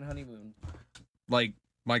your fucking honeymoon. like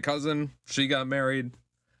my cousin, she got married.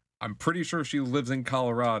 I'm pretty sure she lives in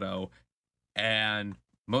Colorado, and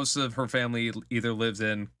most of her family either lives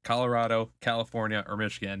in Colorado, California, or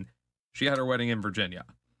Michigan. She had her wedding in Virginia.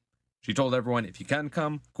 She told everyone, if you can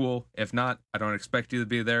come, cool. If not, I don't expect you to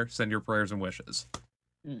be there. Send your prayers and wishes.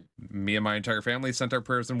 Mm. Me and my entire family sent our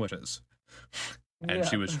prayers and wishes. And Yeah.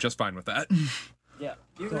 she was just fine with that. Yeah.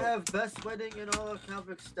 You So- have best wedding in all of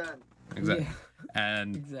Kazakhstan. Exactly. Yeah,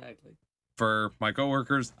 And exactly. for my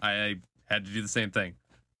coworkers, I had to do the same thing.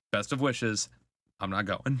 Best of wishes. I'm not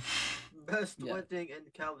going. Best Yeah. wedding in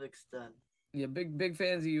Kazakhstan. Yeah, big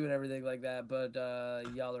fans of you and everything like that, but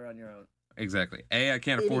y'all are on your own. Exactly. A, I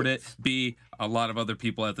can't afford it. Idiots. B, a lot of other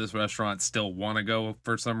people at this restaurant still want to go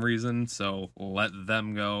for some reason. So let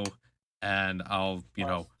them go and I'll, you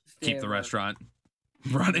know, Stay keep the around. restaurant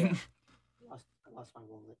running. I lost my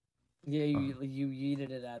wallet. Yeah, you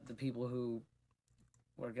yeeted it at the people who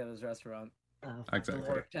work at his restaurant. Exactly.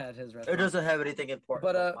 Who worked at his It restaurant. doesn't have anything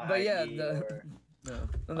important. But like but my yeah, ID the or- no,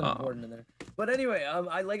 nothing Oh. important in there. But anyway,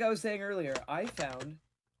 I like I was saying earlier, I found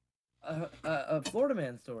a Florida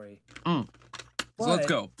man story. So let's But-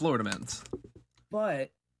 go. Florida Men's.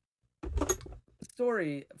 But the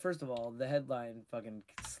story, first of all, the headline fucking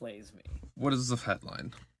slays me. What is the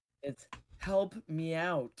headline? It's "Help Me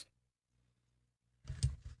Out."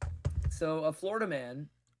 So a Florida man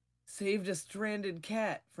saved a stranded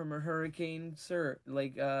cat from a hurricane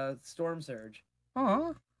storm surge.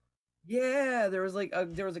 Aw. Yeah, there was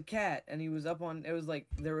a cat, and he was up on. It was like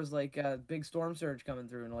there was like a big storm surge coming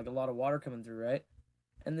through, and like a lot of water coming through, right?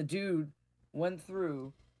 And the dude went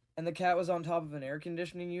through, and the cat was on top of an air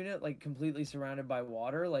conditioning unit, like completely surrounded by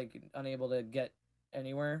water, like unable to get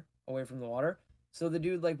anywhere away from the water. So the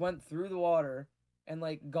dude like went through the water and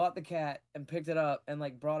like got the cat and picked it up and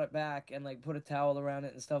like brought it back and like put a towel around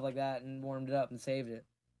it and stuff like that and warmed it up and saved it.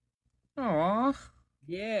 Aw.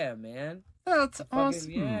 Yeah, man. That's Fucking,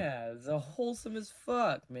 awesome. yeah, it's a wholesome as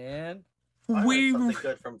fuck, man. I heard We something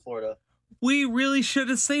good from Florida. we really should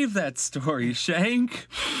have saved that story, Shank.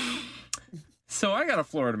 So I got a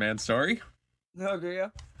Florida man story. Okay, yeah.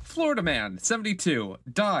 Florida man, 72,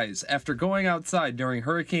 dies after going outside during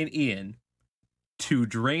Hurricane Ian to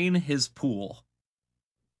drain his pool.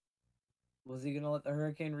 Was he gonna let the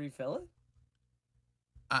hurricane refill it?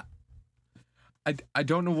 I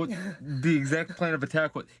don't know what the exact plan of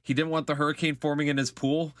attack was. He didn't want the hurricane forming in his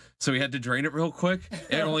pool, so he had to drain it real quick.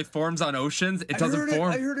 It only forms on oceans. It doesn't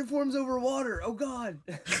form. I heard it forms over water. Oh god.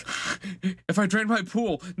 If I drain my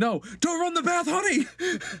pool, no, don't run the bath, honey.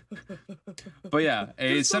 But yeah,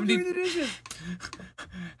 a Just stop doing 70 the dishes.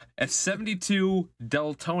 a 72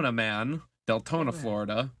 Deltona man, Deltona,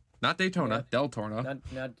 Florida, not Daytona, Deltona.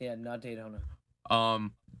 Not Daytona.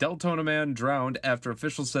 Deltona man drowned after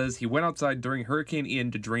officials says he went outside during Hurricane Ian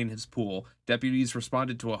to drain his pool. Deputies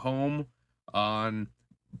responded to a home on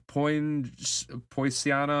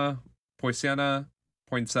Poinciana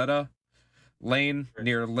Lane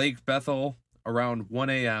near Lake Bethel around 1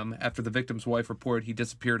 a.m. after the victim's wife reported he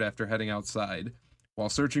disappeared after heading outside. While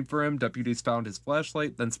searching for him, deputies found his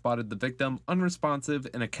flashlight, then spotted the victim unresponsive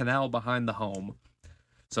in a canal behind the home.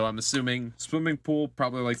 So I'm assuming swimming pool,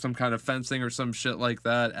 probably like some kind of fencing or some shit like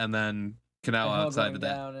that, and then canal The hill outside going of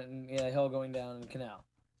that. down and hill going down in canal.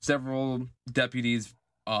 Several deputies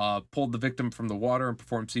pulled the victim from the water and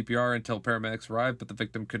performed CPR until paramedics arrived, but the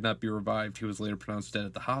victim could not be revived. He was later pronounced dead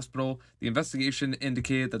at the hospital. The investigation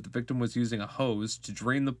indicated that the victim was using a hose to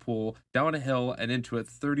drain the pool down a hill and into a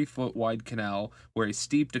 30-foot wide canal where a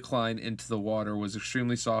steep decline into the water was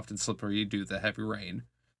extremely soft and slippery due to the heavy rain.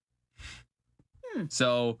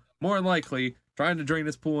 So, more than likely, trying to drain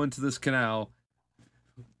his pool into this canal,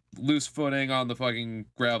 loose footing on the fucking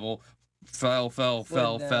gravel, fell,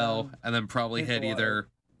 down, and then probably hit hit the either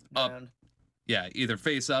up, Drowned. either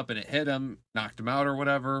face up and it hit him, knocked him out or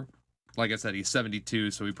whatever. Like I said, he's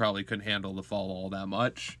 72, so he probably couldn't handle the fall all that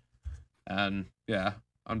much. And yeah,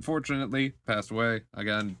 unfortunately, passed away.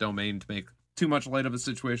 Again, don't mean to make too much light of a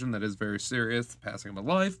situation that is very serious, passing of a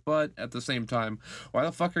life, but at the same time, why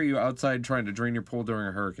the fuck are you outside trying to drain your pool during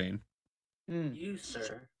a hurricane? You,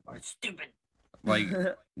 sir, are stupid. Like,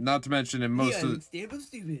 not to mention in most of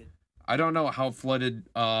stupid. I don't know how flooded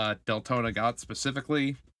Deltona got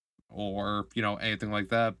specifically, or anything like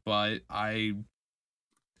that, but I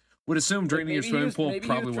would assume draining your swimming pool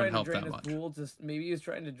probably wouldn't help that much. Maybe he was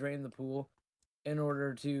trying to drain the pool in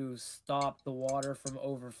order to stop the water from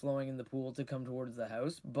overflowing in the pool to come towards the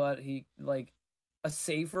house, but he a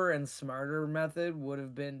safer and smarter method would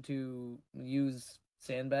have been to use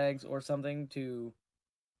sandbags or something to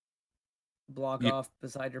block off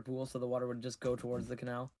beside your pool so the water would just go towards the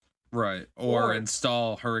canal. Right. Or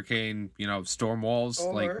install hurricane, storm walls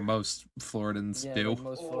like Or- most Floridans do. Like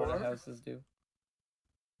most Florida Or- houses do.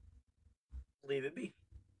 Leave it be.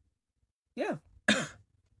 Yeah.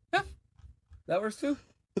 Yeah. That works too.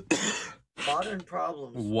 Modern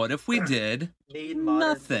problems What if we did need modern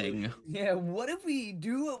nothing? solutions. Yeah, what if we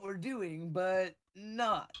do what we're doing, but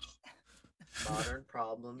not? Modern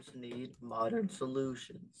problems need modern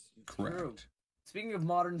solutions. Correct. Speaking of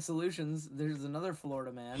modern solutions, there's another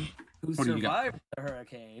Florida man who What do you got? survived the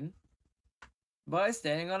hurricane by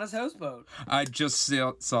staying on his houseboat. I just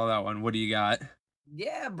saw that one. What do you got?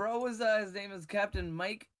 Yeah, bro, his name is Captain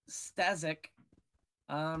Mike Stasek.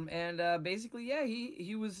 And basically, yeah,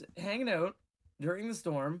 he was hanging out during the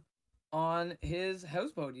storm on his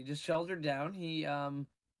houseboat. He just sheltered down. He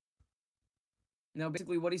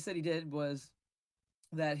basically what he said he did was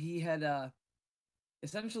that he had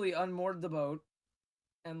essentially unmoored the boat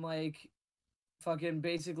and fucking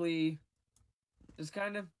basically just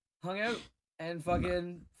kind of hung out and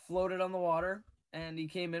fucking floated on the water, and he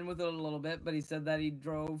came in with it a little bit, but he said that he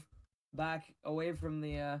drove back away from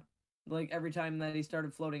the every time that he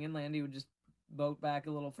started floating inland, he would just boat back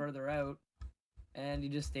a little further out, and he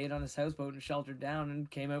just stayed on his houseboat and sheltered down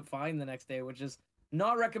and came out fine the next day, which is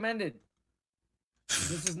not recommended.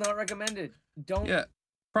 This is not recommended. Don't Yeah,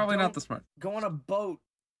 probably not don't- the smart. go on a boat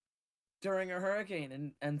during a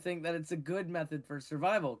hurricane and think that it's a good method for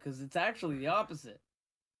survival, because it's actually the opposite.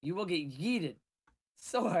 You will get yeeted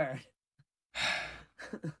so hard.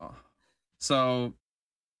 So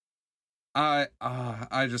I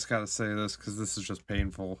just gotta say this because this is just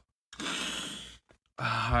painful.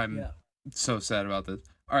 I'm Yeah. so sad about this.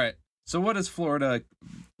 All right, so what is Florida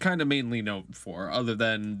kind of mainly known for, other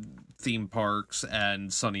than theme parks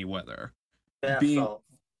and sunny weather Bath Being- salts.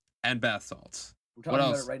 and bath salts? We're What talking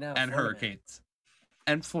about else? it right now. And Florida Man. hurricanes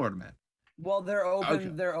and Florida Man. Well, they're open. Okay.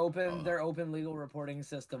 They're open. Their open legal reporting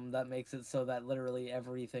system that makes it so that literally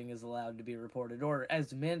everything is allowed to be reported, or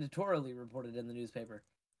as mandatorily reported in the newspaper.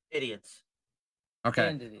 Idiots. Okay,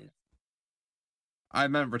 And it is. I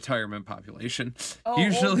meant retirement population. Oh,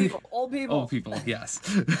 Usually, old people. old people, yes.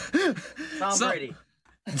 Tom So- Brady.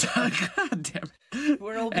 God damn it.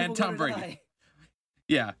 Where old And people go Tom to Brady. die.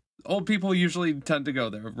 Yeah, old people usually tend to go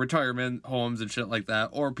there, retirement homes and shit like that,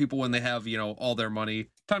 or people when they have all their money,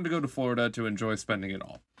 time to go to Florida to enjoy spending it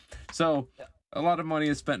all. So Yeah. a lot of money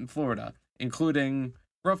is spent in Florida, including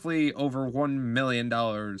roughly over $1 million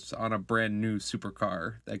on a brand new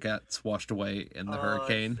supercar that gets washed away in the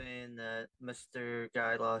hurricane. Saying that Mr.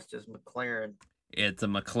 Guy lost his McLaren. It's a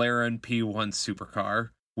McLaren P1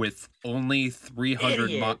 supercar with only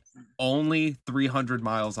 300 Idiot. only 300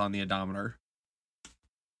 miles on the odometer.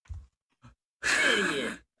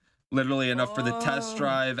 Idiot. Literally enough for the test Oh.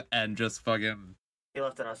 drive and just fucking He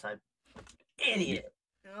left it outside. Idiot.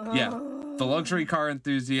 Yeah, the luxury car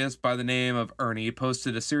enthusiast by the name of Ernie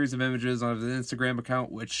posted a series of images on his Instagram account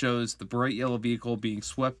which shows the bright yellow vehicle being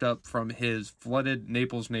swept up from his flooded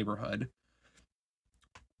Naples neighborhood,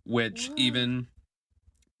 which What? even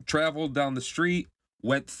traveled down the street,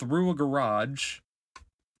 went through a garage,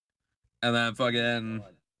 and then fucking,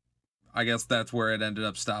 God. I guess that's where it ended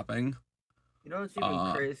up stopping. You know what's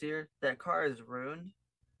even crazier? That car is ruined.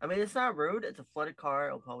 I mean, it's not ruined. It's a flooded car.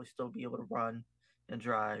 It'll probably still be able to run and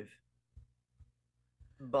drive.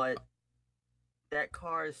 But that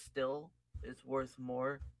car is worth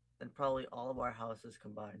more than probably all of our houses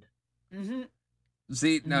combined. Mhm.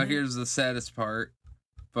 See, now Mhm. here's the saddest part.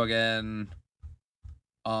 Fucking,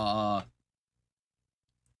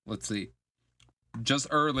 let's see. Just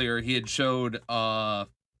earlier, he had showed a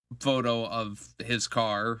photo of his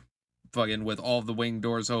car, fucking with all of the wing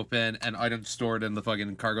doors open and items stored in the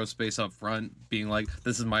fucking cargo space up front, being like,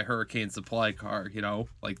 "This is my hurricane supply car,"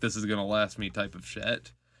 like this is gonna last me type of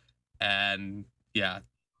shit. And yeah,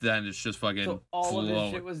 then it's just fucking So all of his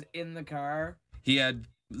flowing. shit was in the car. He had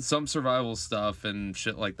some survival stuff and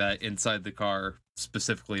shit like that inside the car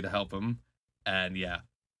specifically to help him. And yeah,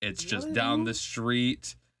 it's just down the What?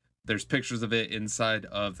 street. There's pictures of it inside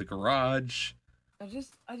of the garage. I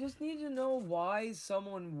just need to know why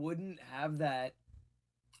someone wouldn't have that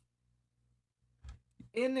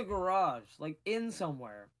in the garage, like in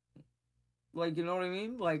somewhere. Like, you know what I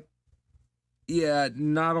mean? Like, Yeah,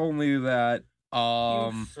 not only that,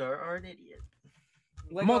 You, sir, are an idiot.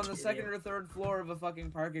 like Multiple- on the second or third floor of a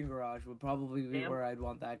fucking parking garage would probably be Damn. where I'd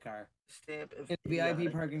want that car. Stamp. If, In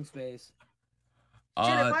VIP parking space. Shit,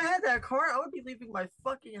 if uh, I had that car, I would be leaving my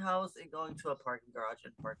fucking house and going to a parking garage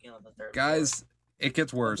and parking on the third guys, it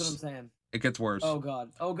gets That's what I'm worse. saying. It gets worse. Oh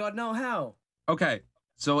god. Oh god, no, how? Okay,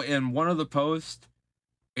 so in one of the posts,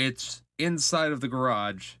 it's inside of the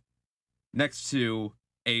garage next to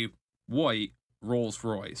a white Rolls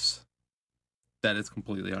Royce that is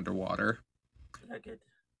completely underwater. floor. That good.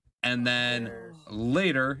 And then There's-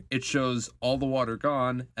 later, it shows all the water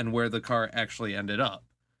gone and where the car actually ended up,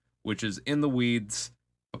 which is in the weeds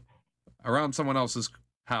around someone else's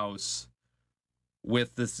house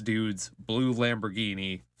with this dude's blue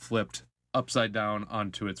Lamborghini flipped upside down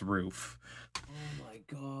onto its roof. Oh my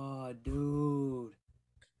god, dude.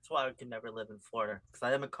 That's why I could never live in Florida. Because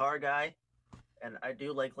I am a car guy, and I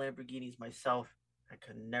do like Lamborghinis myself. I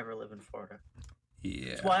could never live in Florida.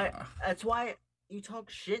 Yeah. That's why you talk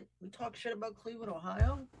shit. We talk shit about Cleveland,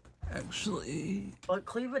 Ohio, Actually, but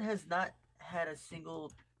Cleveland has not had a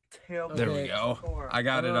single terrible. there we Okay. go. score. I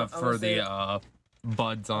got it I'm up gonna for say- the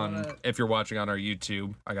buds on. I'm gonna- If you're watching on our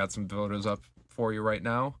YouTube, I got some photos up for you right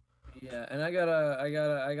now. Yeah, and I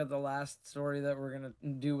got the last story that we're gonna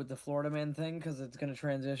do with the Florida man thing because it's gonna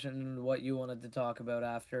transition into what you wanted to talk about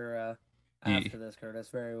after Yeah. after this, Curtis.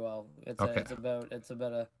 Very well. Okay. It's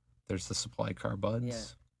about a There's the supply car buds.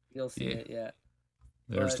 Yeah. you'll see Yeah. it. Yeah.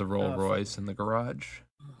 There's But, the Rolls fuck. Royce in the garage.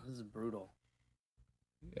 Oh, this is brutal.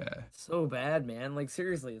 Yeah. So bad, man. Like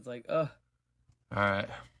seriously, it's like ugh. All right.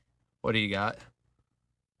 What do you got?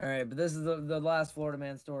 All right, but this is the last Florida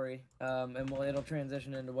man story, and it'll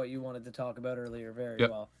transition into what you wanted to talk about earlier very Yep.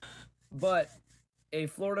 well. But a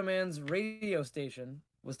Florida man's radio station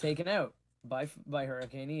was taken out by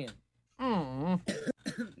Hurricane Ian.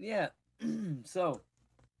 Yeah. So,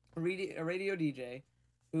 a radio DJ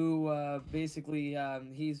who basically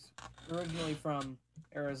he's originally from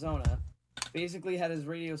Arizona, basically had his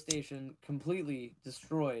radio station completely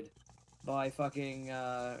destroyed by fucking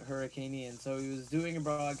Hurricane Ian. So he was doing a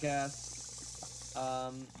broadcast.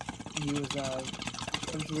 He was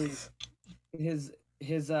essentially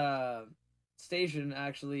his station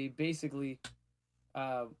actually basically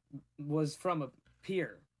was from a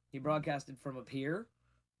pier. He broadcasted from a pier,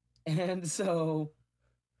 and so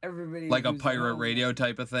everybody Like a who's pirate home- radio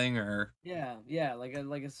type of thing, or yeah, like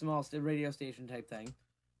a small radio station type thing.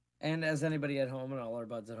 And as anybody at home and all our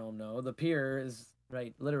buds at home know, the pier is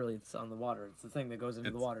right, literally, it's on the water. It's the thing that goes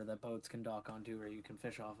into the It's- water that boats can dock onto, or you can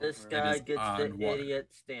fish off of. This or- guy is gets the on water.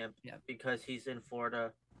 idiot stamp Yeah. because he's in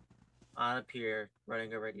Florida on a pier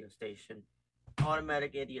running a radio station.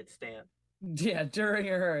 Automatic idiot stamp. Yeah, during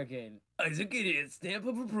a hurricane. Isaac Idiot stamp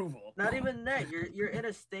of approval. Not even that. You're in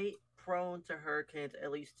a state prone to hurricanes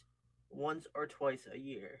at least once or twice a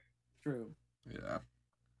year. True. yeah.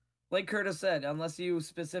 Like Curtis said, unless you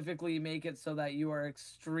specifically make it so that you are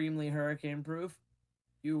extremely hurricane proof,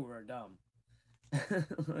 you are dumb.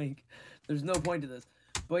 Like, there's no point to this.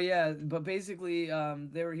 But yeah, but basically,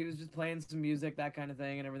 he was just playing some music, that kind of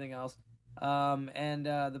thing, and everything else. And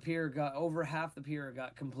the pier got over half the pier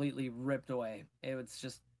got completely ripped away. It was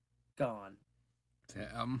just gone,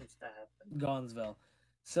 Damn. It's to happen. Gonzville.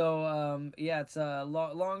 So yeah, it's a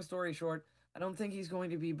long story short. I don't think he's going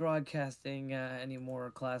to be broadcasting any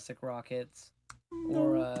more classic rock hits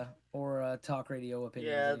or talk radio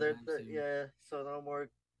opinions. Yeah, anytime soon. yeah. So no more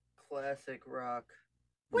classic rock.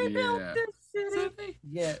 We built this city.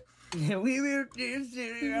 Yeah. Yeah, we were just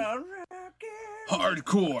sitting on rockin'.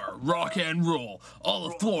 Hardcore, rock and roll, all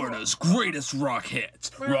of Florida's greatest rock hits.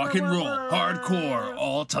 Rock and roll, hardcore,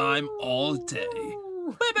 all time, all day.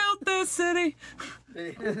 We built this city.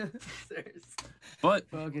 Seriously. But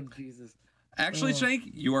Fucking Jesus. actually, Oh. Shank,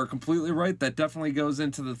 you are completely right. That definitely goes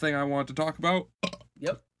into the thing I want to talk about,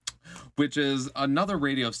 Yep. which is another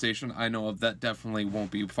radio station I know of that definitely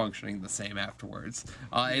won't be functioning the same afterwards.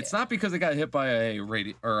 It's not because it got hit by a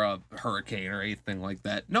radio or a hurricane or anything like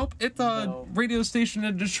that. Nope, it's a No. radio station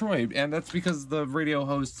in Detroit, and that's because the radio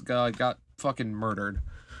host got fucking murdered.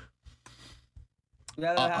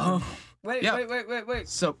 Yeah, that happened. Wait, yeah. wait.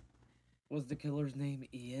 So, Was the killer's name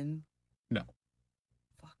Ian?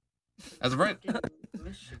 as of right, Fucking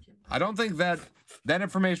Michigan. I don't think that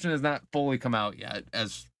information has not fully come out yet,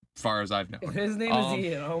 as far as I've known. If his name Um, is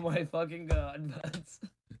Ian, oh my fucking god. That's...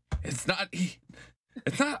 It's not.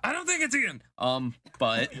 It's not. I don't think it's Ian.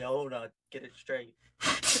 But Fiona, get it straight.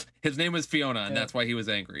 his name was Fiona, and Yeah. that's why he was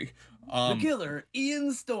angry. The killer,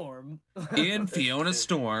 Ian Storm. Ian Fiona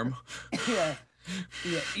Storm. yeah.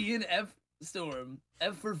 Yeah, Ian F. Storm.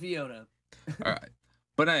 F for Fiona. All right.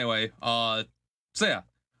 But anyway, so yeah,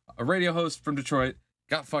 a radio host from Detroit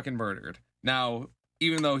got fucking murdered. Now,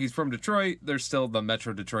 even though he's from Detroit, there's still the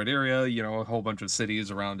Metro Detroit area, you know, a whole bunch of cities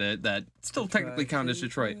around it that still technically count as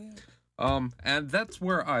Detroit. And that's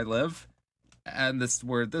where I live, and this is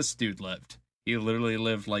where this dude lived. He literally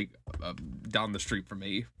lived like down the street from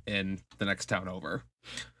me in the next town over.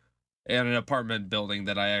 In an apartment building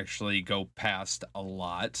that I actually go past a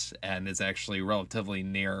lot and is actually relatively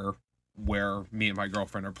near where me and my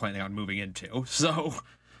girlfriend are planning on moving into. So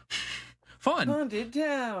fun. Haunted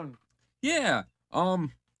town. Yeah.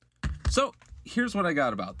 So here's what I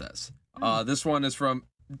got about this. This one is from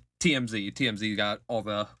TMZ. TMZ got all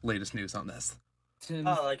the latest news on this. Tim.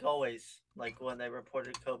 Oh, like always. Like when they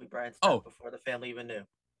reported Kobe Bryant's Oh. death before the family even knew.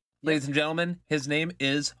 Ladies and gentlemen, his name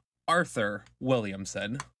is Arthur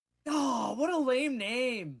Williamson. Oh, what a lame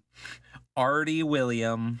name. Artie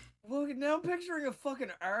William. Look, now I'm picturing a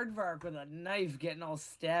fucking aardvark with a knife getting all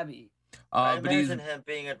stabby. I But he's imagine him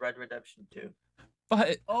being at Red Redemption too.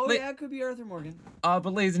 but Oh, la- yeah, it could be Arthur Morgan. but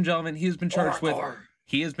ladies and gentlemen, he has been charged with Arthur.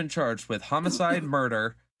 homicide,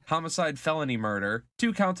 murder, homicide, felony murder,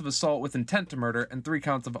 2 counts of assault with intent to murder, and 3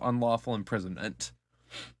 counts of unlawful imprisonment.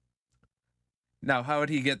 Now, how would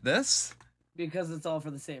he get this? Because it's all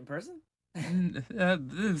for the same person?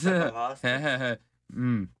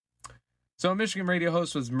 So a Michigan radio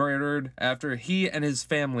host was murdered after he and his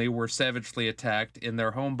family were savagely attacked in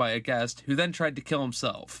their home by a guest who then tried to kill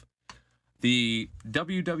himself. The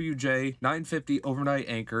WWJ 950 overnight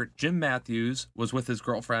anchor Jim Matthews was with his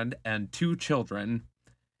girlfriend and 2 children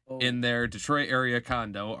Oh. in their Detroit area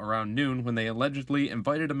condo around noon when they allegedly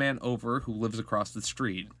invited a man over who lives across the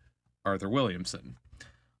street, Arthur Williamson.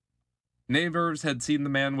 Neighbors had seen the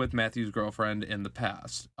man with Matthews' girlfriend in the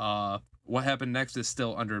past. What happened next is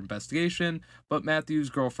still under investigation, but Matthews'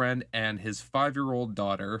 girlfriend and his 5-year-old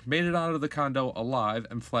daughter made it out of the condo alive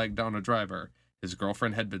and flagged down a driver. His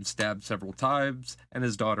girlfriend had been stabbed several times, and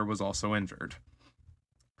his daughter was also injured.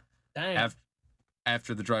 Dang.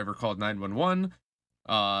 After the driver called 911,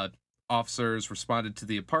 officers responded to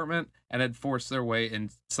the apartment and had forced their way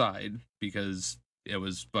inside because it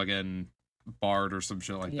was fucking barred or some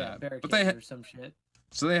shit like yeah, that. barricade But they had, or some shit.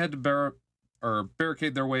 so they had to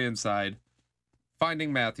barricade their way inside,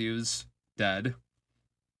 finding Matthews dead.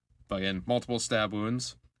 Fucking multiple stab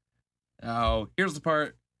wounds. Now, here's the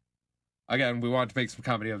part. Again, we wanted to make some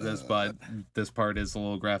comedy of this, but this part is a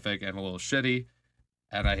little graphic and a little shitty.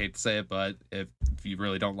 And I hate to say it, but if you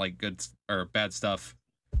really don't like good or bad stuff,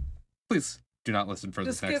 please do not listen for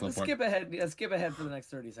Just this next little part. skip ahead. Yeah, skip ahead for the next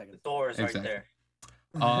 30 The seconds. door is Exactly. right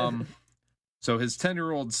there. So his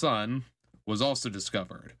 10-year-old son was also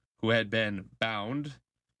discovered, who had been bound,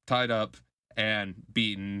 tied up, and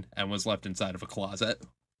beaten, and was left inside of a closet.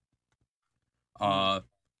 So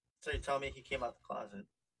you tell me he came out the closet.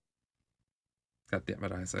 God damn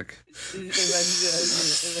it, Isaac.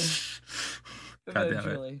 God damn it.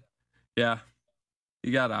 Eventually. Yeah,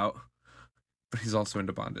 he got out, but he's also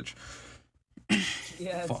into bondage.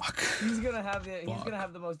 Yeah, Fuck. he's gonna have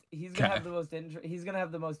the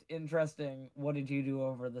most interesting what did you do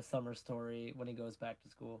over the summer story when he goes back to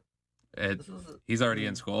school. It, he's already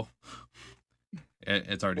in school.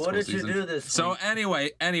 It's already What school did season. you do this So week?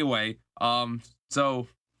 anyway, so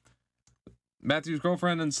Matthew's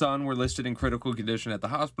girlfriend and son were listed in critical condition at the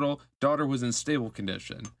hospital. Daughter was in stable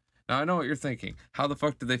condition. Now I know what you're thinking. How the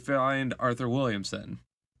fuck did they find Arthur Williamson?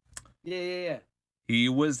 Yeah. He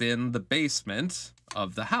was in the basement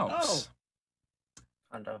of the house,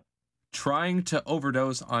 Hondo. trying to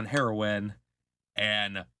overdose on heroin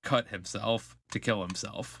and cut himself to kill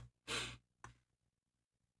himself.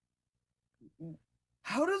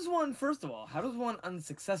 How does one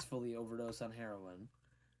unsuccessfully overdose on heroin?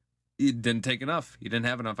 He didn't take enough. He didn't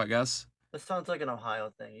have enough, I guess. This sounds like an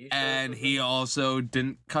Ohio thing. You sure And this he isn't- also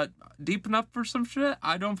didn't cut deep enough for some shit.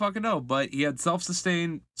 I don't fucking know. But he had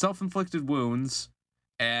self-inflicted wounds,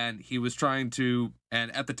 and he was trying to.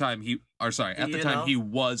 And at the time, he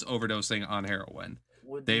was overdosing on heroin.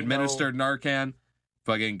 Would They you administered Narcan,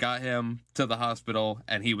 fucking got him to the hospital,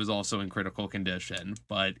 and he was also in critical condition.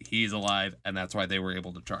 But he's alive, and that's why they were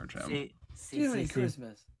able to charge him. Jiminy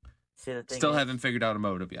Christmas. See, the thing Still is, haven't figured out a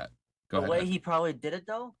motive yet. Go the ahead. way he probably did it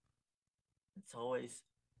though, it's always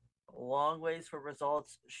long ways for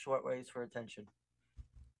results, short ways for attention.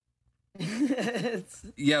 It's-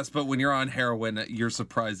 Yes, but when you're on heroin, you're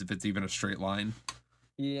surprised if it's even a straight line.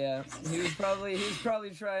 Yeah, he was probably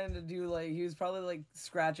trying to do like he was probably like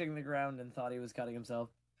scratching the ground and thought he was cutting himself.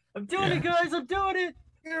 I'm doing Yeah. it, guys. I'm doing it.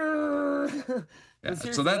 But Yeah,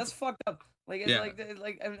 seriously, so that's fucked up. Like it's Yeah.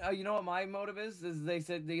 like and, you know what my motive is? Is they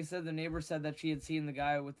said the neighbor said that she had seen the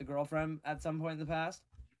guy with the girlfriend at some point in the past.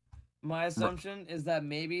 My assumption is that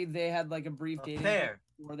maybe they had like a brief dating Fair.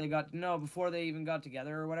 before they got before they even got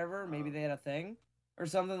together or whatever. Maybe they had a thing or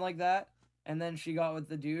something like that. And then she got with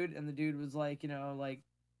the dude, and the dude was like, like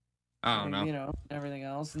I don't know. and everything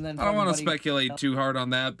else. And then I don't want to everybody- speculate too hard on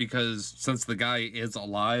that because since the guy is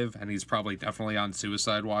alive and he's probably definitely on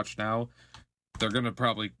suicide watch now, they're gonna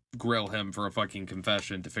probably grill him for a fucking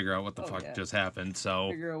confession to figure out what the Oh, fuck yeah. just happened. So,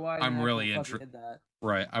 figure out why I'm the really actual fuck he inter- did that.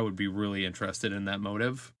 right, I would be really interested in that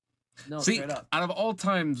motive. No, See, straight up. out of all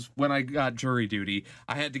times when I got jury duty,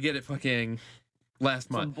 I had to get it fucking last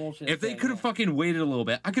Some month. bullshit. If they thing, could have yeah. fucking waited a little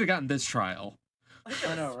bit, I could have gotten this trial.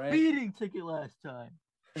 I know, right? Speeding ticket last time.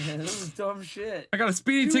 This is dumb shit. I got a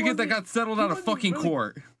speeding Dude ticket that wasn't- got settled he out of wasn't fucking really-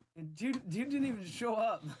 court. Dude didn't even show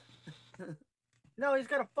up. No, he's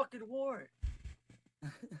got a fucking warrant.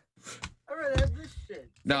 I rather have this shit.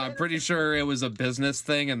 No, I'm pretty sure it was a business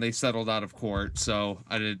thing and they settled out of court. So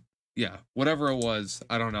I did, yeah, whatever it was.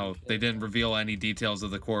 I don't know. They didn't reveal any details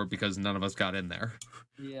of the court because none of us got in there.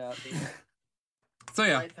 Yeah. So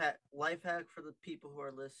yeah, Life hack for the people who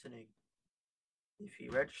are listening. If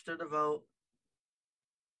you register to vote,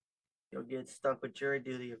 you'll get stuck with jury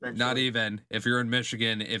duty eventually. not even if you're in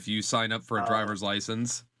Michigan, if you sign up for a Oh. driver's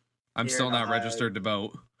license, I'm Here still in not Ohio. registered to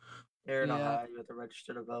vote. Here in Yeah. Ohio, you have to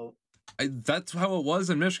register to vote. That's how it was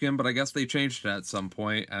in Michigan, but I guess they changed it at some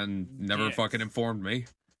point and never Dicks. fucking informed me.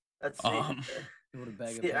 That's What a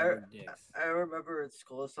bag of See, powdered dicks. I remember at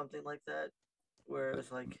school something like that, where it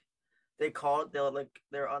was like they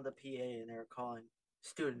were on the PA and they were calling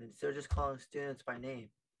students. They're just calling students by name,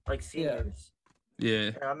 like seniors.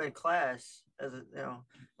 Yeah, And I'm in class I'm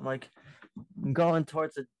like, I'm going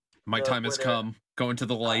towards the. my The- time has where they're- come. Going to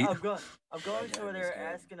the light. I'm going to time where is they're good.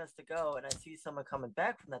 asking us to go, and I see someone coming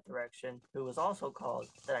back from that direction who was also called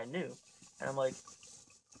that I knew, and I'm like,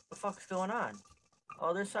 the fuck's going on?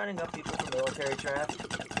 Oh, they're signing up people for military draft.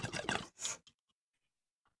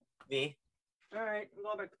 Me. All right, I'm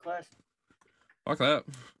going back to class. Fuck that.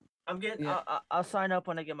 I'm getting. Yeah. I'll sign up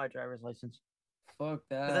when I get my driver's license. Fuck 'Cause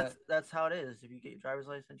that. that's how it is. If you get your driver's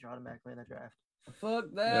license, you're automatically in the draft. Fuck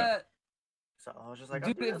that. So I was just like,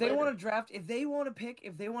 Dude, if they want to draft, if they want to pick,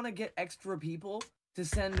 if they want to get extra people to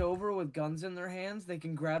send over with guns in their hands, they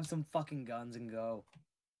can grab some fucking guns and go.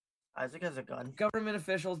 Isaac has a gun. Government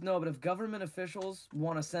officials, no, but if government officials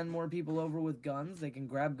want to send more people over with guns, they can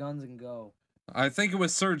grab guns and go. I think it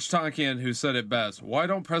was Serge Tankian who said it best. Why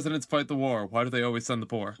don't presidents fight the war? Why do they always send the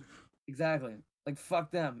poor? Exactly. Like,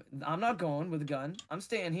 fuck them. I'm not going with a gun. I'm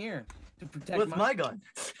staying here to protect With my gun.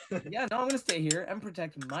 Yeah, no, I'm gonna stay here and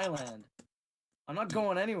protect my land. I'm not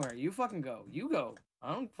going anywhere. You fucking go. You go.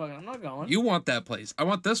 I'm not going. You want that place. I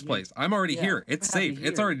want this Yeah. place. I'm already Yeah, here. It's I'm happy safe.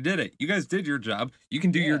 It's here. already did it. You guys did your job. You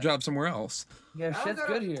can do your Yeah. job somewhere else. Yeah, I don't shit's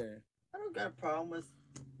gotta- good here. I don't got a problem with.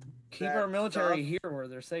 Keep that our military stuff. here where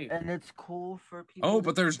they're safe. And it's cool for people. Oh, to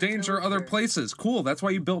but there's do the danger other military. places. Cool. That's why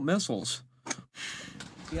you built missiles.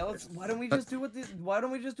 Yeah, why don't we just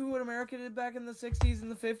do what America did back in the 60s and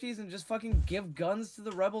the 50s and just fucking give guns to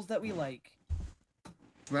the rebels that we like?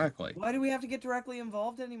 Exactly. Why do we have to get directly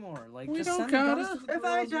involved anymore? Like, We just don't send the guns gotta. to the If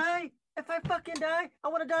I rebels. if I fucking die, I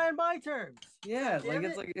want to die on my terms. Yeah, Damn like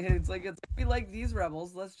it's like we like these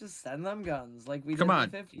rebels. Let's just send them guns, like we did Come in on.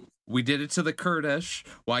 the 50s. We did it to the Kurdish.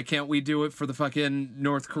 Why can't we do it for the fucking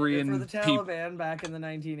North For Korean the people? Taliban back in the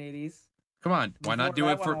 1980s. Come on. Why not do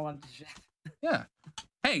Before it that for? one, I wanted to shit. Yeah.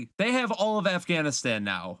 Hey, they have all of Afghanistan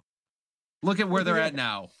now. Look at where they're at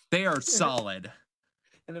now. They are solid.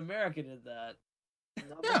 And America did that.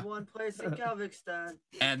 Number Yeah. one place in Kazakhstan.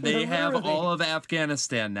 And they Where have are they? all of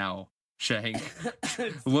Afghanistan now, Shank.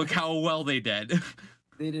 Look how well they did.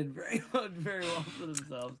 They did very well for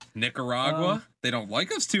themselves. Nicaragua, they don't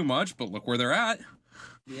like us too much, but look where they're at.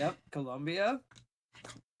 Yep, Colombia.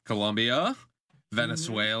 Colombia,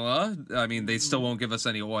 Venezuela. I mean, they still won't give us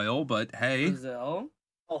any oil, but hey, Brazil.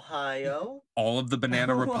 Ohio. all of the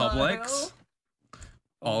banana Ohio. republics. Oh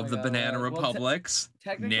All my of the God, banana well, republics.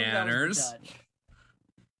 technically that was the Nanners. Dutch.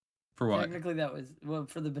 For what? Technically that was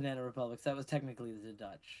for the banana republics. That was technically the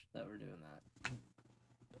Dutch that were doing that.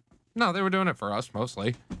 No, they were doing it for us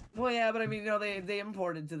mostly. Well, yeah, but I mean, they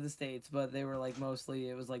imported to the states, but they were like mostly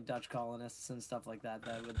it was like Dutch colonists and stuff like that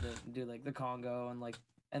that would do like the Congo and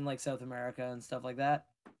like South America and stuff like that.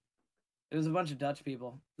 It was a bunch of Dutch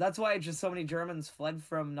people. That's why just so many Germans fled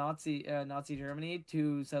from Nazi Germany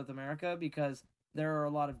to South America because there are a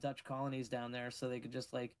lot of Dutch colonies down there, so they could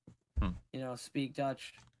just like, Hmm. speak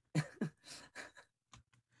Dutch,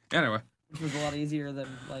 Anyway, which was a lot easier than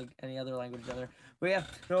like any other language down there. But yeah,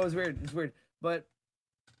 no, it was weird. It's weird, but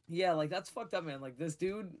yeah, like that's fucked up, man. Like this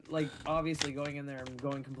dude, like obviously going in there and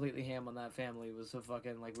going completely ham on that family was a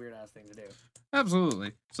fucking like weird ass thing to do.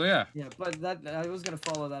 absolutely. So yeah, Yeah, but that I was gonna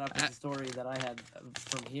follow that up with a story that I had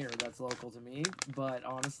from here that's local to me. But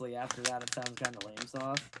honestly, after that, it sounds kind of lame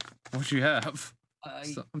sauce. what you have? I'm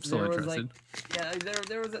still there was interested. yeah,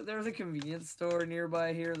 there was a convenience store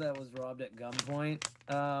nearby here that was robbed at gunpoint.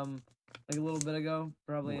 Like a little bit ago,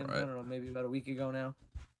 probably I Right. don't know, maybe about a week ago now.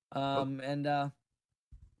 And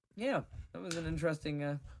yeah, that was an interesting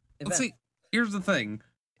event. Let's see. Here's the thing.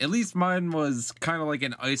 At least mine was kind of like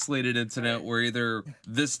an isolated incident where either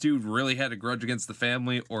this dude really had a grudge against the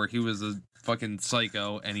family or he was a fucking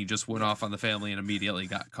psycho and he just went off on the family and immediately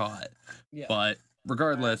got caught. Yeah. But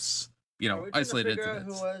regardless, Are we trying to isolated figure out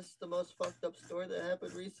who incidents. was the most fucked up story that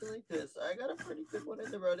happened recently? Because I got a pretty good one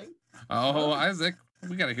in the running. Oh, Isaac,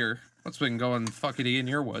 we gotta hear what's been going fuckity in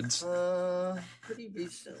your woods. Pretty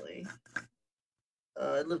recently.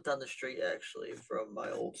 I lived down the street actually from my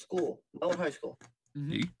old school, my old high school.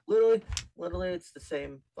 Mhm. Literally, it's the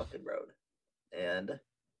same fucking road, and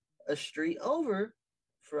a street over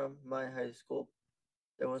from my high school,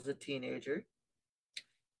 there was a teenager.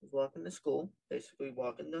 He was walking to school, basically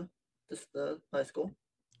walking to the high school,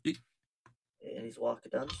 Yeah. and he's walking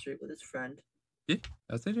down the street with his friend,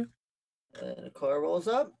 As they do. and a car rolls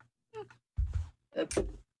up and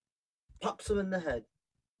pops him in the head,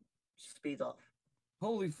 speeds off.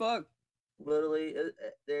 Holy fuck! Literally,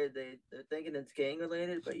 they're thinking it's gang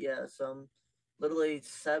related, but yeah, literally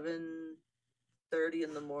 7:30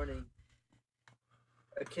 in the morning,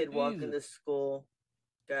 a kid walking Jesus. to school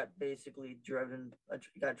got basically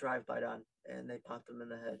got drive-by done, and they popped him in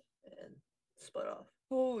the head and sped off.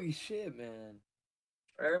 Holy shit, man!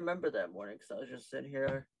 I remember that morning because I was just sitting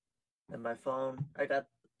here, and my phone. I got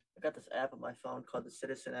this app on my phone called the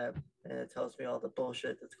Citizen app, and it tells me all the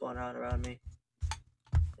bullshit that's going on around me.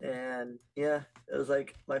 And yeah, it was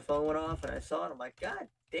like my phone went off and I saw it. I'm like, God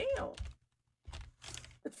damn,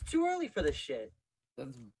 it's too early for this shit.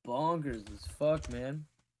 That's bonkers as fuck, man.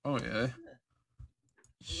 Oh yeah. It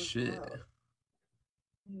was Shit. wild.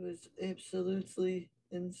 It was absolutely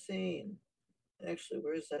insane. Actually,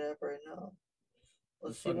 where's that app right now?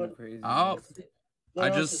 Let's That's see fucking what, crazy. Oh, let's see what I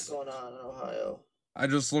else just- is going on in Ohio. I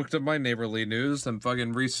just looked at my neighborly news and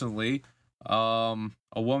fucking recently, a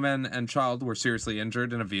woman and child were seriously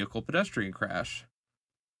injured in a vehicle pedestrian crash.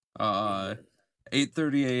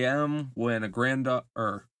 8:30 a.m. when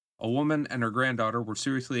a woman and her granddaughter were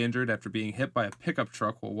seriously injured after being hit by a pickup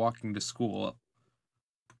truck while walking to school.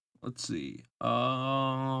 Let's see.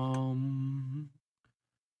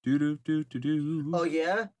 Oh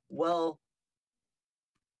yeah? Well,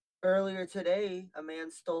 earlier today, a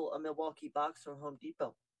man stole a Milwaukee box from Home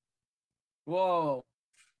Depot. Whoa.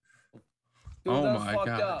 Dude, Oh that's my fucked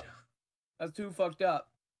God. up. That's too fucked up.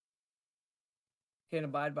 Can't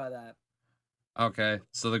abide by that. Okay,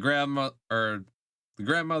 so the grandmother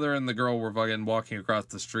and the girl were fucking walking across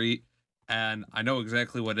the street, and I know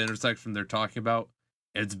exactly what intersection they're talking about.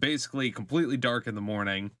 It's basically completely dark in the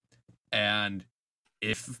morning, and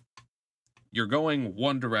if you're going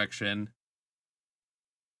one direction,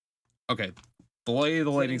 okay, the way the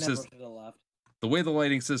lighting Sitting system, never to the left. the way the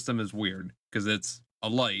lighting system is weird because it's a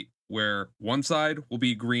light where one side will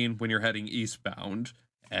be green when you're heading eastbound,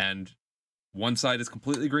 and one side is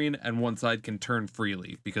completely green and one side can turn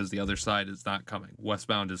freely because the other side is not coming.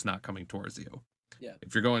 Westbound is not coming towards you. Yeah.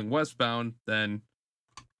 If you're going westbound, then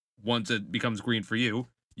once it becomes green for you,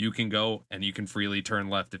 you can go and you can freely turn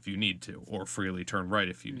left if you need to, or freely turn right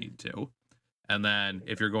if you need to. And then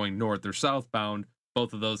if you're going north or southbound,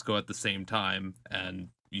 both of those go at the same time and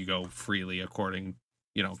you go freely according,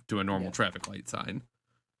 to a normal Yeah. traffic light sign.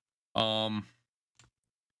 So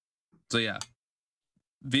yeah.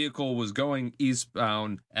 Vehicle was going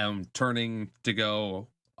eastbound and turning to go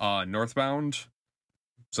northbound.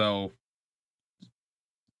 So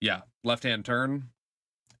yeah, left-hand turn.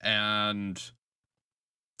 And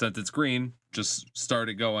since it's green, just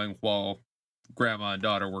started going while grandma and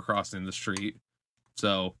daughter were crossing the street.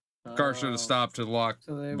 So car should Oh. have stopped to watch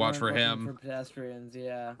So they watch weren't for looking him. For pedestrians,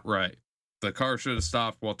 yeah. Right. The car should have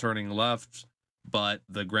stopped while turning left, but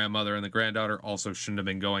the grandmother and the granddaughter also shouldn't have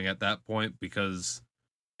been going at that point because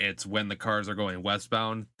it's when the cars are going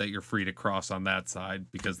westbound that you're free to cross on that side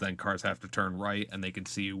because then cars have to turn right and they can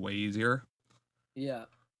see you way easier. Yeah.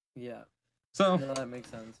 Yeah. So No, that makes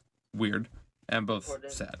sense. weird and both According-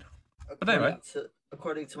 sad. According anyway.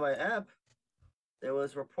 according to my app, there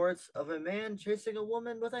was reports of a man chasing a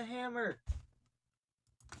woman with a hammer.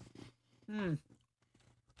 Hmm.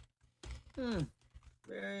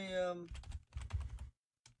 Very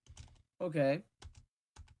Okay.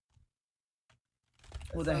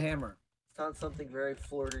 With a sounds- hammer. Sounds something very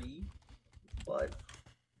Florida-y, but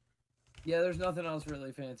Yeah, there's nothing else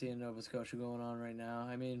really fancy in Nova Scotia going on right now.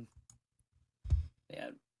 I mean,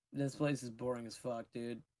 yeah, this place is boring as fuck,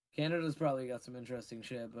 dude. Canada's probably got some interesting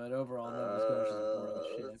shit, but overall, Nova Scotia's boring as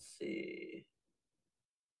shit. let's see.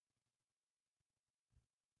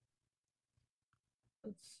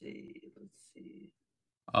 Let's see.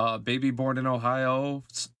 Baby born in Ohio,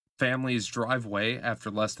 family's driveway after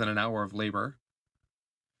less than an hour of labor.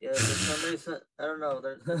 Yeah, for some reason, I don't know.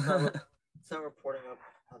 It's not reporting up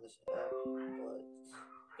on this app, but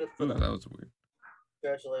good for Ooh, them. that was weird.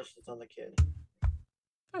 Congratulations on the kid.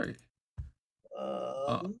 Sorry.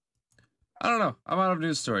 Um, I don't know. I'm out of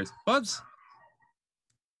news stories. Bubs?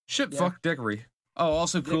 Shit, Yeah. fuck Dickory. Oh,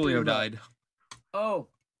 also Dickory Coolio what? died. Oh.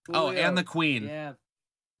 Oh, and the Julio. Queen. Yeah.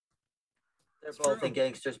 they're It's both true. in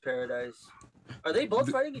Gangster's Paradise. Are they both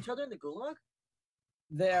The- fighting each other in the gulag?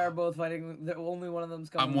 They are both fighting. Only one of them's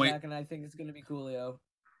coming wait- back, and I think it's going to be Coolio.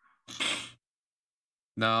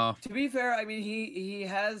 No. To be fair, I mean he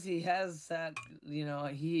has sat, you know,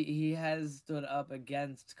 he has stood up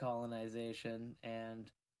against colonization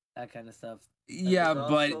and that kind of stuff. Yeah, there's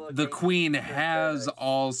but also a the Gangster's Queen has Paradise.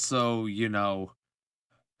 also, you know,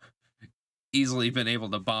 easily been able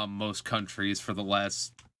to bomb most countries for the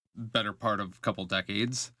last better part of a couple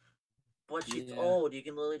decades. But she's Yeah. old. You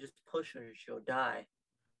can literally just push her and she'll die.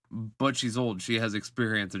 But she's old. She has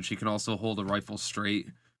experience, and she can also hold a rifle straight.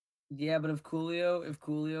 Yeah, but if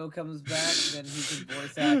Coolio comes back, then he can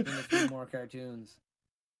voice act in a few more cartoons.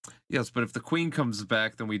 Yes, but if the Queen comes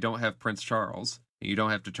back, then we don't have Prince Charles. You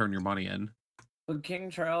don't have to turn your money in. But King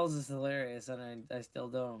Charles is hilarious, and I still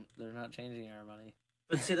don't. They're not changing our money.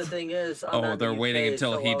 But see, the thing is, I'm Oh, not in the they're waiting UK,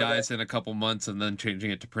 until so he why would I- dies in a couple months and then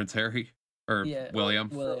changing it to Prince Harry or Yeah, William.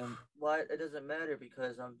 William. Why it doesn't matter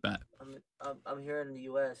because Bet. I'm here in the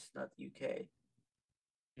U.S., not the UK.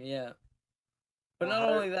 Yeah. But Well, not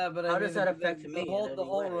how only that, but I how mean, does that affect the me in whole any the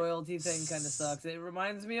whole way? royalty thing kind of sucks. It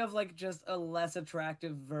reminds me of like just a less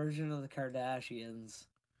attractive version of the Kardashians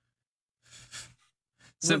with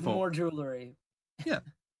Simple. more jewelry. Pretty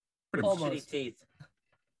much. Almost. Shitty teeth.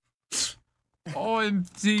 I'm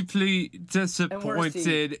deeply worse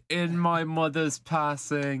disappointed in my mother's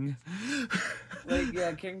passing. Like,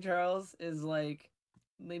 yeah, King Charles is like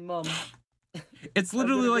my mum. It's I'm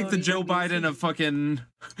literally gonna like go the to Joe UBC. Biden of fucking.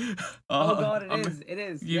 Oh God, it um, is. It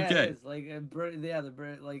is. Yeah, UK. it is. Like,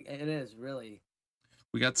 like it is really.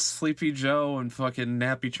 We got Sleepy Joe and fucking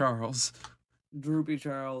Nappy Charles. Droopy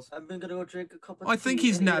Charles. I'm gonna go drink a cup of I think tea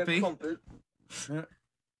he's and eat a nappy. crumpet.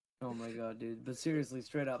 Oh my God, dude. But seriously,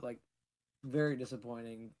 straight up, like, very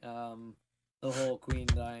disappointing. The whole Queen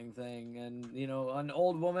dying thing, and you know, an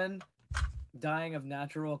old woman dying of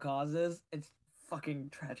natural causes. It's fucking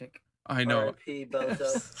tragic. I know. R.I.P.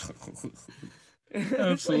 Bozo.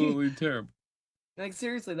 Absolutely terrible. Like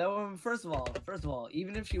seriously, that woman. First of all,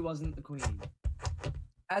 even if she wasn't the queen,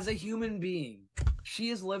 as a human being, she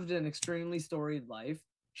has lived an extremely storied life.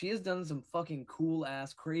 She has done some fucking cool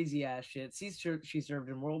ass, crazy ass shit. She served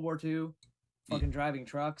in World War II, fucking driving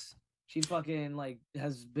trucks. She fucking like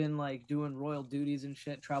has been like doing royal duties and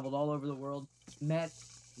shit. Traveled all over the world, met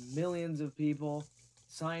millions of people,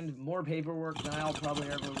 signed more paperwork than I'll probably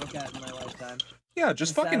ever look at in my lifetime. Yeah,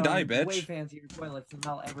 just Sat fucking die, on Way bitch. fancier toilets than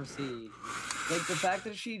I'll ever see. Like the fact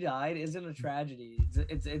that she died isn't a tragedy.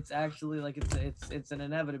 It's actually like it's an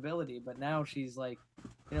inevitability. But now she's like,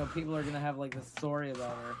 you know, people are gonna have like this story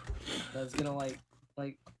about her that's gonna like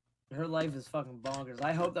her life is fucking bonkers.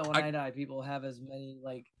 I hope that when I die, people have as many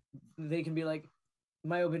like they can be like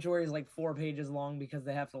my obituary is like 4 pages long because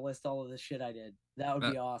they have to list all of the shit I did. That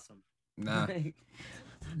would be awesome. Nah. Like,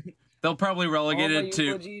 They'll probably relegate all my it to.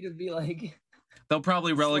 eulogy to be like. They'll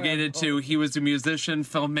probably relegate Slam it to dunk. he was a musician,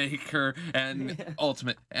 filmmaker, and Yeah.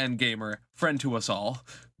 ultimate end gamer, friend to us all.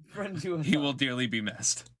 Friend to us He all. will dearly be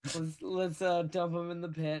missed. Let's dump him in the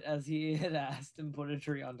pit as he had asked and put a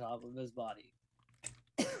tree on top of his body.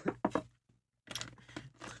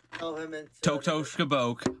 Throw him into Tok tok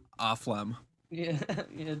shkabok, aflem. Yeah,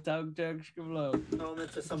 yeah, tug tug shkablo. throw him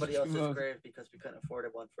into somebody else's Smoke. grave because we couldn't afford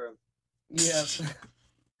one for him. Yeah.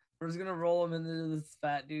 We're just gonna roll him into this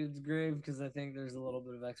fat dude's grave because I think there's a little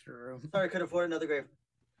bit of extra room. Sorry, couldn't afford another grave.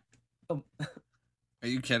 Are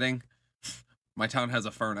you kidding? My town has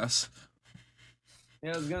a furnace.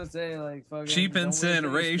 Yeah, I was gonna say like fucking Cheap don't waste any space for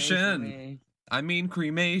incineration. me. I mean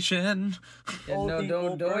cremation. Yeah, Old no,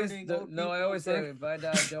 people don't always, burning, don't, old no. I people always say burning. if I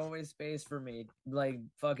die, don't waste space for me. Like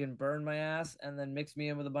fucking burn my ass and then mix me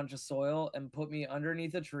in with a bunch of soil and put me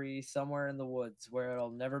underneath a tree somewhere in the woods where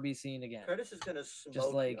it'll never be seen again. Curtis is gonna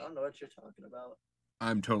smoke like- you. I don't know what you're talking about.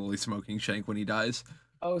 I'm totally smoking Shank when he dies.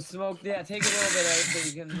 Oh, smoke! Yeah, take a little bit out so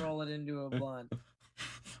you can roll it into a blunt.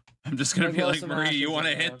 I'm just gonna Like, be roll like, some Marie, you ashes want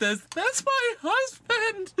to in hit there. this? That's my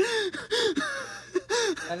husband.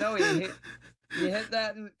 I know you hit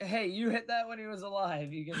that. And, hey, you hit that when he was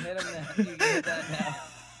alive. You can hit him now. You can hit that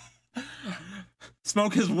now.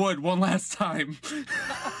 Smoke his wood one last time.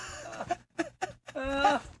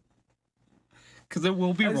 Because it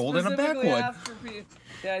will be I rolled in a specifically backwood. asked for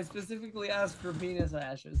yeah, I specifically asked for penis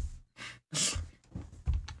ashes.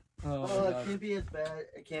 Oh, Oh, my it God. can't be as bad.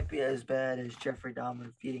 It can't be as bad as Jeffrey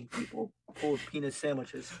Dahmer feeding people full penis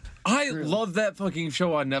sandwiches. I True. love that fucking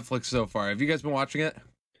show on Netflix so far. Have you guys been watching it?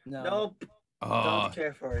 No, Nope, don't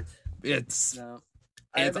care for it. It's no.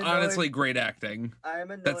 I am it's annoyed- honestly great acting. I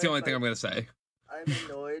am annoyed. That's the only by, thing I'm gonna say. I'm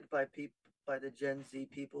annoyed by by the Gen Z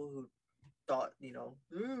people who thought,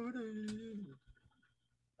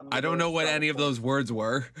 I don't know what any of those words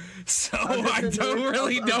were, so I'm just I don't annoyed-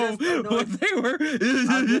 really I'm know just annoyed. what they were.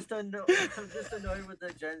 I'm just annoyed with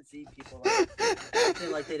the Gen Z people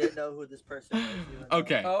acting like they didn't know who this person was. even though-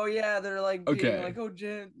 Okay. Oh yeah, they're like being Okay. like, oh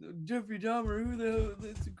Jeffrey Dahmer, who the hell?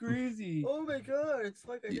 That's crazy. Oh my god! It's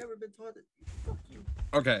like I've Yeah. never been taught that. Fuck you.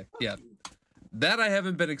 Okay, Fuck yeah. you. That I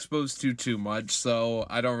haven't been exposed to too much, so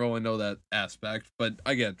I don't really know that aspect, but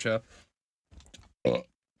I get you.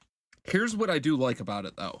 Here's what I do like about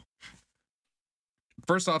it, though.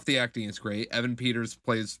 First off, the acting is great. Evan Peters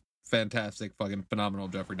plays fantastic, fucking phenomenal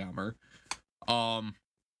Jeffrey Dahmer.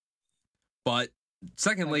 But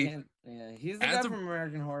secondly, Yeah, he's the as guy a- from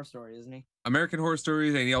American Horror Story, isn't he? American Horror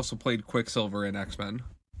Stories, and he also played Quicksilver in X-Men.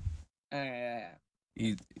 Yeah.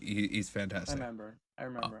 He's I fantastic. remember. I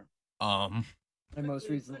remember. Um, I most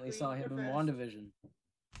recently saw him in WandaVision.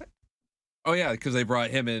 oh yeah, because they brought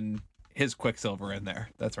him in his Quicksilver in there.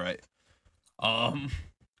 That's right. I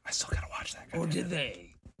still gotta watch that. Or did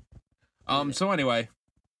they? So anyway,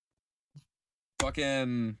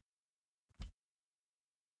 fucking,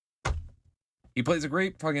 he plays a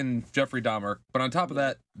great fucking Jeffrey Dahmer. But on top of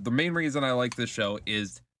that, the main reason I like this show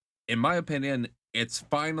is, in my opinion, it's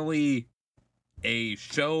finally a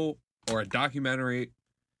show or a documentary.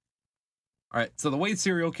 All right, so the way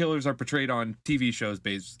serial killers are portrayed on TV shows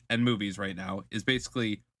and movies right now is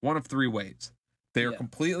basically one of three ways. They are Yeah.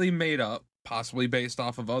 completely made up, possibly based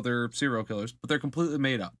off of other serial killers, but they're completely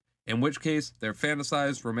made up. In which case, they're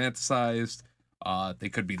fantasized, romanticized. They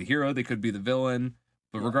could be the hero, they could be the villain,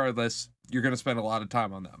 but regardless, you're gonna spend a lot of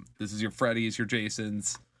time on them. This is your Freddys, your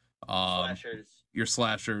Jasons, Slashers. your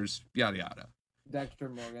slashers, yada yada. Dexter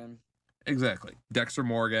Morgan, Exactly. Dexter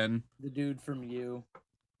Morgan. the dude from You.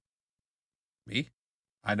 Me?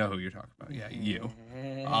 I know who you're talking about. Yeah, you.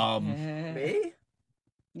 Me?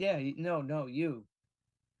 Yeah, no, you.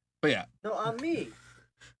 But yeah, No, I'm me.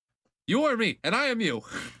 you are me, and I am you.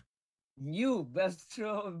 You, best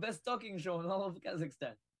talking show in all of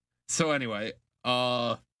Kazakhstan. So anyway,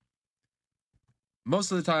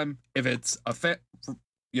 most of the time, if it's a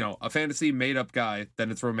fantasy made up guy,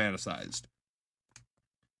 then it's romanticized.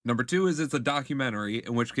 Number two is it's a documentary,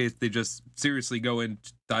 in which case they just seriously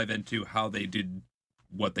dive into how they did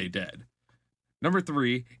what they did. Number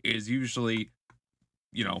three is usually,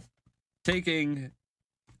 taking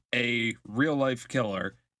a real life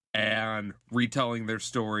killer and retelling their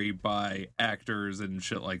story by actors and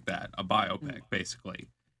shit like that. A biopic, basically.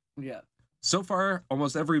 Yeah. So far,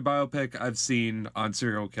 almost every biopic I've seen on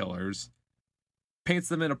serial killers paints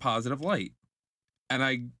them in a positive light.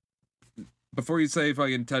 And before you say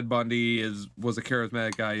fucking Ted Bundy was a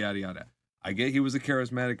charismatic guy, yada yada, I get he was a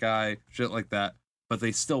charismatic guy, shit like that, but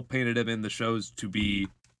they still painted him in the shows to be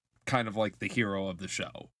kind of like the hero of the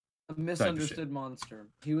show. A misunderstood monster.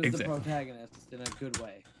 He was Exactly. the protagonist in a good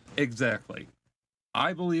way. Exactly.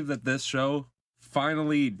 I believe that this show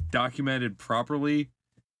finally documented properly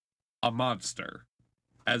a monster,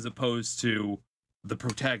 as opposed to the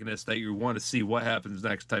protagonist that you want to see what happens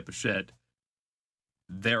next type of shit.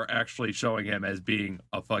 They're actually showing him as being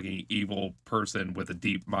a fucking evil person with a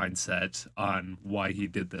deep mindset on why he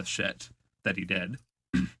did this shit that he did,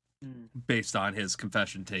 based on his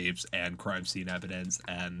confession tapes and crime scene evidence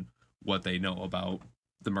and what they know about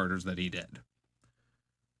the murders that he did.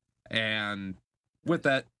 And with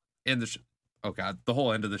that, oh god, the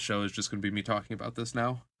whole end of the show is just going to be me talking about this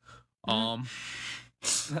now.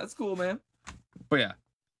 That's cool, man. But yeah,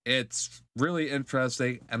 It's really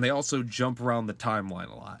interesting, and they also jump around the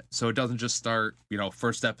timeline a lot. So it doesn't just start,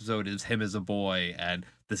 first episode is him as a boy, and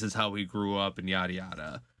this is how he grew up, and yada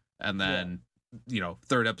yada. And then,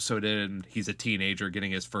 third episode in, he's a teenager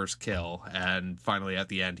getting his first kill, and finally at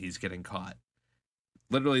the end, he's getting caught.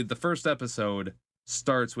 Literally, the first episode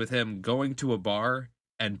starts with him going to a bar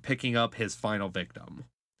and picking up his final victim.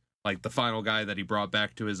 Like, the final guy that he brought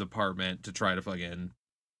back to his apartment to try to fucking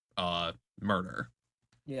murder.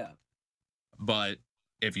 Yeah. But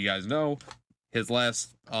if you guys know, his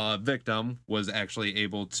last victim was actually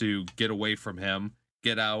able to get away from him,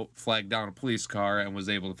 get out, flag down a police car, and was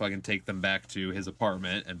able to fucking take them back to his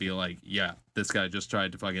apartment and be like, yeah, this guy just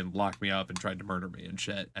tried to fucking lock me up and tried to murder me and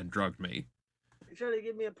shit and drugged me. He tried to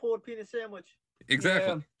give me a pulled penis sandwich.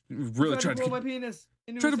 Exactly. Really tried to pull my penis.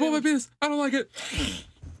 Trying to pull my penis. I don't like it.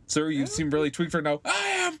 Sir, you seem really tweaked right now. I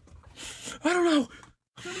am. I don't know.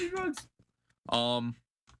 So many drugs.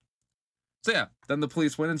 So yeah, then the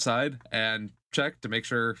police went inside and checked to make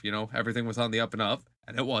sure, everything was on the up and up,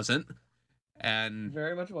 and it wasn't. And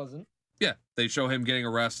Very much wasn't. yeah, they show him getting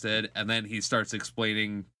arrested, and then he starts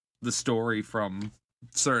explaining the story from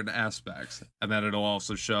certain aspects, and then it'll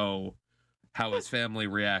also show how his family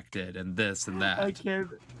reacted and this and that. I can't,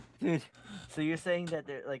 dude. So you're saying that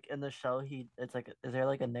there, like in the show, is there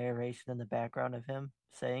like a narration in the background of him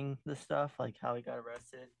saying the stuff, like how he got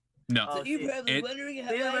arrested? No. Oh, So you're see, probably wondering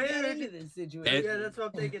how I got into this situation. Yeah, that's what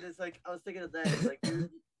I'm thinking. It's like I was thinking of that. It's like dude,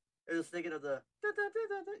 I was thinking of the.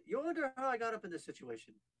 You wonder how I got up in this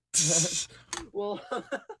situation. Well,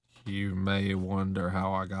 You may wonder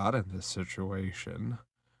how I got in this situation.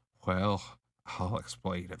 Well, I'll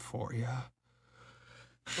explain it for you.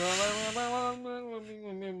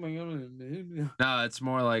 No, it's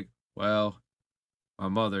more like, well, my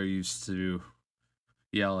mother used to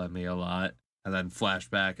yell at me a lot, and then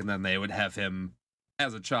flashback, and then they would have him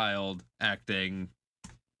as a child acting,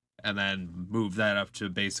 and then move that up to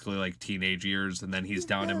basically like teenage years, and then he's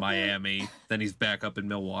down in Miami, then he's back up in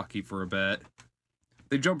Milwaukee for a bit.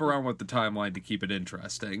 They jump around with the timeline to keep it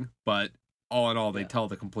interesting, but all in all, they tell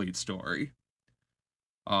the complete story.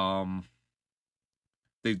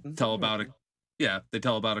 They tell about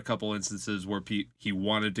a couple instances where he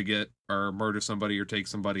wanted to get or murder somebody or take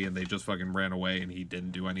somebody, and they just fucking ran away, and he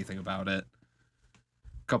didn't do anything about it.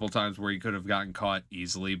 A couple times where he could have gotten caught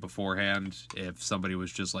easily beforehand if somebody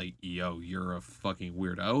was just like, yo, you're a fucking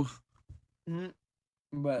weirdo.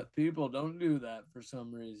 But people don't do that for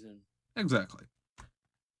some reason. Exactly.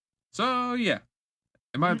 So, yeah.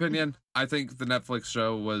 In my opinion, I think the Netflix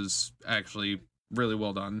show was actually really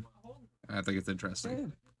well done. I think it's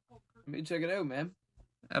interesting. Let me check it out, man.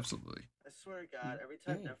 Absolutely. I swear to God, every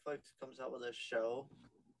time Yeah. Netflix comes out with a show,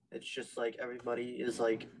 it's just like everybody is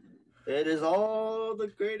like, it is all the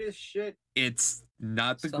greatest shit. It's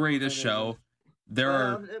not the Some of greatest it is. show. There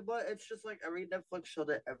are... But it's just like every Netflix show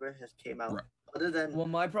that ever has came out. Right. Other than Well,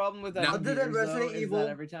 my problem with that Now- Other than Resident is Evil- that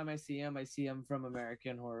every time I see him from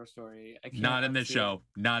American Horror Story. I can't Not in this unsee it. show.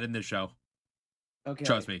 Not in this show. Okay.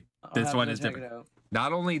 Trust me. I'll This have one to is check different. it out.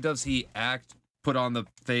 Not only does he act, put on the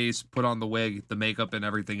face, put on the wig, the makeup and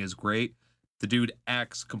everything is great. The dude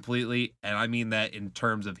acts completely, and I mean that in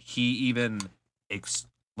terms of he even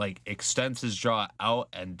extends his jaw out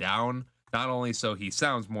and down. Not only so he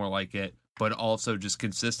sounds more like it, but also just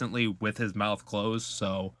consistently with his mouth closed,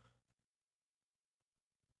 so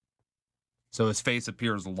his face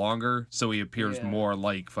appears longer, so he appears Yeah. more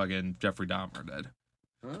like fucking Jeffrey Dahmer did.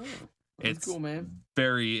 Oh, that's It's cool, man.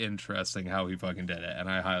 very interesting how he fucking did it, and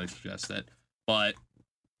I highly suggest it. But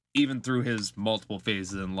even through his multiple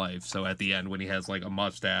phases in life, so at the end when he has like a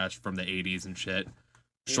mustache from the 80s and shit,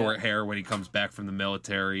 short hair when he comes back from the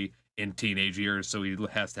military in teenage years, so he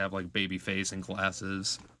has to have like baby face and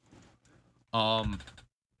glasses. But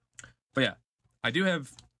yeah, I do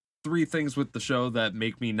have 3 things with the show that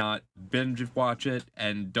make me not binge watch it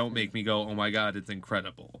and don't make me go, oh my god, it's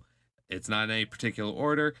incredible. It's not in any particular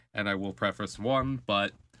order, and I will preface one,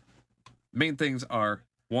 but main things are,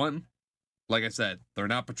 1, like I said, they're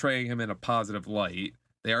not portraying him in a positive light.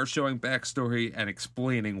 They are showing backstory and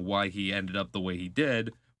explaining why he ended up the way he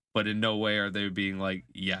did, but in no way are they being like,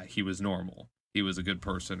 yeah, he was normal. He was a good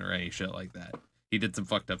person or any shit like that. He did some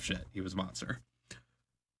fucked up shit. He was a monster.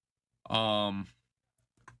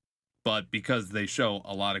 But because they show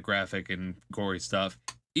a lot of graphic and gory stuff,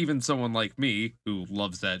 even someone like me who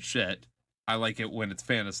loves that shit, I like it when it's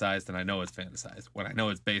fantasized and I know it's fantasized. When I know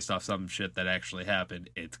it's based off some shit that actually happened,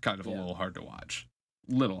 it's kind of a little hard to watch.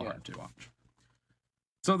 Hard to watch.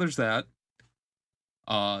 So there's that.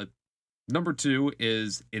 Number 2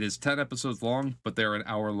 is it is 10 episodes long, but they're an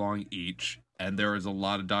hour long each. and there is a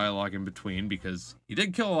lot of dialogue in between because he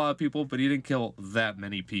did kill a lot of people, but he didn't kill that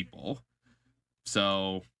many people.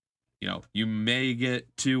 So, you know, you may get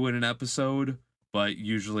 2 in an episode, but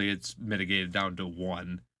usually it's mitigated down to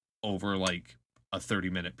 1 over like a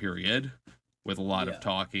 30-minute period with a lot of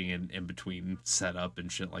talking and in between setup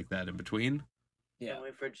and shit like that in between. Yeah. Can't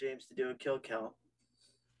wait for James to do a kill count.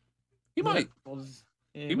 He might.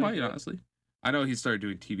 He Might, do it. honestly. I know he started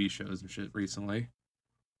doing TV shows and shit recently.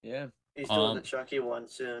 Yeah. He's doing the Chucky one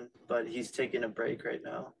soon, but he's taking a break right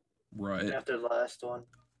now Right. after the last one.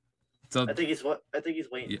 So I think he's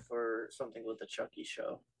waiting for something with the Chucky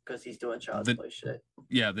show because he's doing Child's Play shit.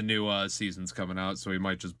 yeah, the new season's coming out, so he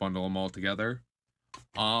might just bundle them all together.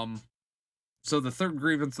 So the third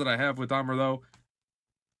grievance that I have with Dahmer, though,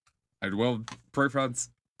 I will preface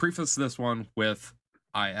this one with,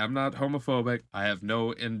 I am not homophobic. I have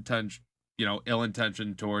no intention, ill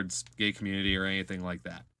intention towards gay community or anything like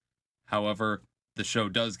that. However, the show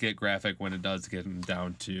does get graphic when it does get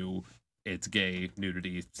down to its gay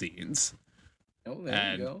nudity scenes. Oh,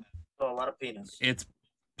 there you go. Oh, a lot of penis. It's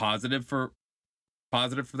positive for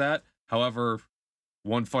that. However,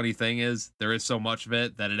 one funny thing is there is so much of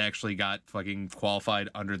it that it actually got fucking qualified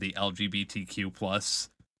under the LGBTQ plus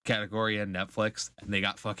category in Netflix, and they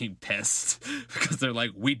got fucking pissed because they're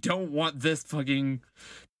like, we don't want this fucking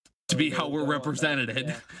to be how we're represented.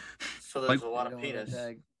 Yeah. So there's a lot of penis.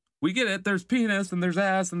 We get it. There's penis and there's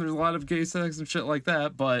ass and there's a lot of gay sex and shit like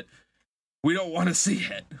that, but we don't want to see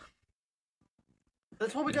it.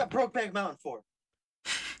 That's what we got Brokeback Mountain for.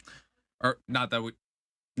 Or not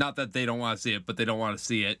that they don't want to see it, but they don't want to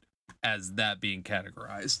see it as that being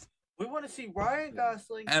categorized. We want to see Ryan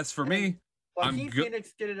Gosling. As for me, Joaquin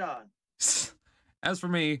Phoenix get it on. As for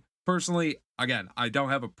me, personally, again, I don't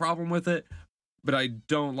have a problem with it, but I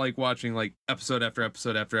don't like watching like episode after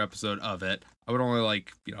episode after episode of it. I would only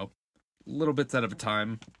like, little bits at a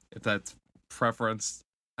time, if that's preference.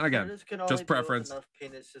 And again, just preference. Enough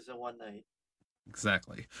penises in one night.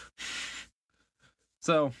 Exactly.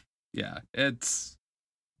 So, yeah, it's,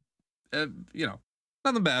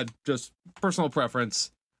 nothing bad, just personal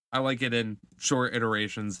preference. I like it in short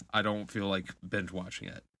iterations. I don't feel like binge watching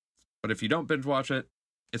it. But if you don't binge watch it,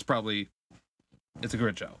 it's a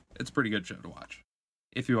good show. It's a pretty good show to watch.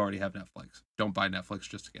 If you already have Netflix. Don't buy Netflix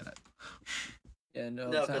just to get it. Yeah, no,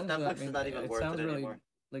 because Netflix is not even worth it anymore.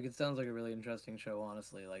 Like, it sounds like a really interesting show,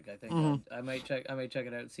 honestly. Like, I think I might check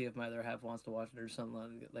it out and see if my other half wants to watch it or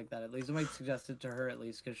something like that. At least I might suggest it to her, at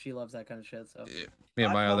least, because she loves that kind of shit. So me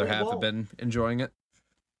and my other half have been enjoying it.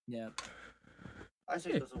 Yeah.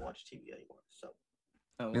 Isaac doesn't watch TV anymore, so.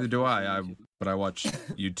 Neither do I. But I watch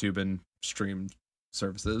YouTube and stream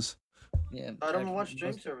services. Yeah. I don't watch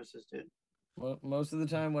stream services, dude. Well, most of the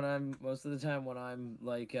time when I'm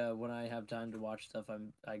like when I have time to watch stuff,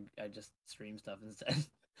 I just stream stuff instead.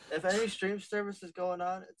 If any stream service is going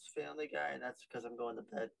on, it's Family Guy, and that's because I'm going to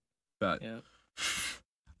bed. But yeah,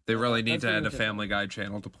 they really need to add a Family Guy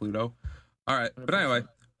channel to Pluto. All right, but anyway,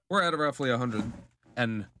 we're at roughly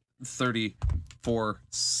 134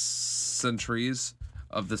 centuries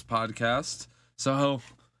of this podcast, so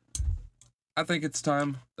I think it's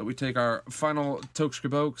time that we take our final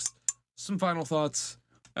Tokeskabokes, some final thoughts,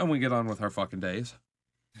 and we get on with our fucking days.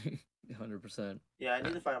 100%. Yeah, I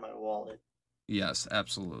need to find my wallet. Yes,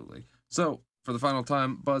 absolutely. So, for the final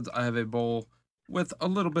time, buds, I have a bowl with a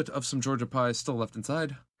little bit of some Georgia pie still left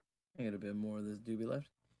inside. I got a bit more of this doobie left.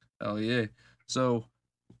 Hell yeah. So,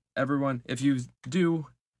 everyone, if you do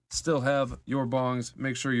still have your bongs,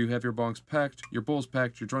 make sure you have your bongs packed, your bowls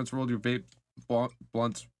packed, your joints rolled, your vape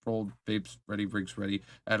blunts rolled, vapes ready, rigs ready,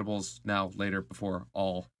 edibles now, later, before,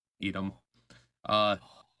 all eat them. Yeah.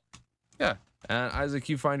 And Isaac,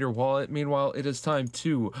 you find your wallet. Meanwhile, it is time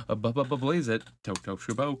to blaze it.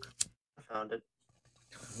 Tokeskabok. I found it.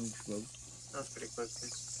 That's pretty quick.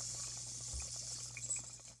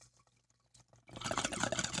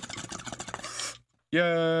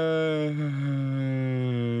 Yay!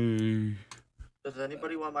 Does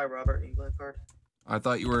anybody want my Robert England card? I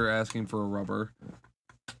thought you were asking for a rubber.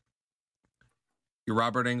 Your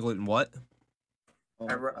Robert England what?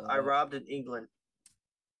 I robbed in England.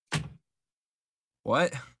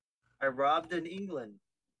 What? I robbed in England.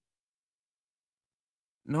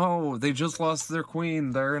 No, they just lost their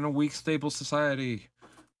queen. They're in a weak, stable society.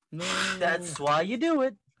 No. That's why you do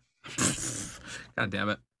it. God damn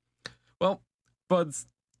it. Well, buds,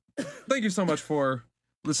 thank you so much for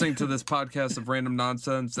listening to this podcast of random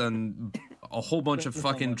nonsense and a whole bunch of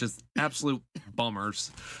fucking just absolute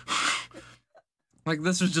bummers. Like,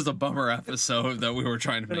 this was just a bummer episode that we were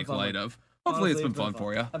trying to make light of. Hopefully Honestly, it's been fun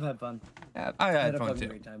for you. I've had fun. Yeah, I had fun a too.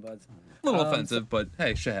 great time, buds. A little offensive, but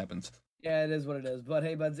hey, shit happens. Yeah, it is what it is. But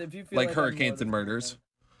hey, buds, if you feel Like having more of hurricanes this and murders.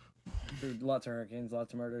 content- Dude, lots of hurricanes,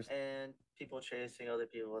 lots of murders. And people chasing other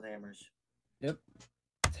people with hammers. Yep.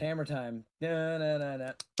 It's hammer time. Da, da, da,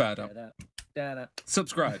 da, Bad da, up. da, da, da.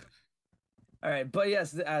 Subscribe. All right, but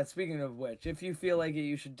yes, speaking of which, if you feel like it,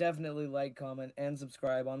 you should definitely like, comment, and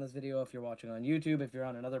subscribe on this video. If you're watching on YouTube, if you're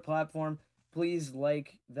on another platform, please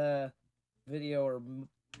like the video or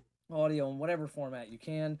audio in whatever format you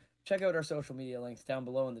can. Check out our social media links down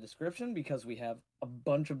below in the description because we have a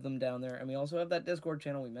bunch of them down there. And we also have that Discord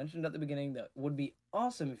channel we mentioned at the beginning that would be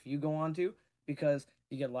awesome if you go on to, because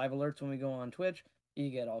you get live alerts when we go on Twitch.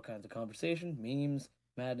 You get all kinds of conversation, memes,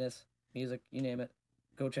 madness, music, you name it.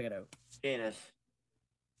 Go check it out. Penis.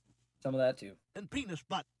 Some of that too. And penis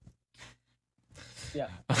butt. Yeah.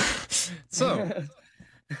 So,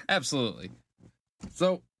 absolutely.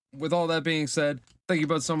 So, with all that being said, thank you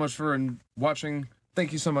both so much for watching.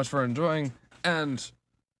 Thank you so much for enjoying. And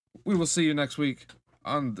we will see you next week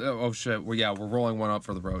on the, oh shit, well, yeah, we're rolling one up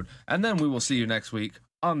for the road. And then we will see you next week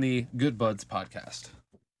on the Good Buds podcast.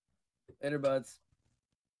 Later, buds.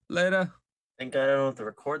 Later. Thank God I don't have to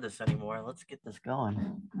record this anymore. Let's get this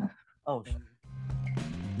going. Oh,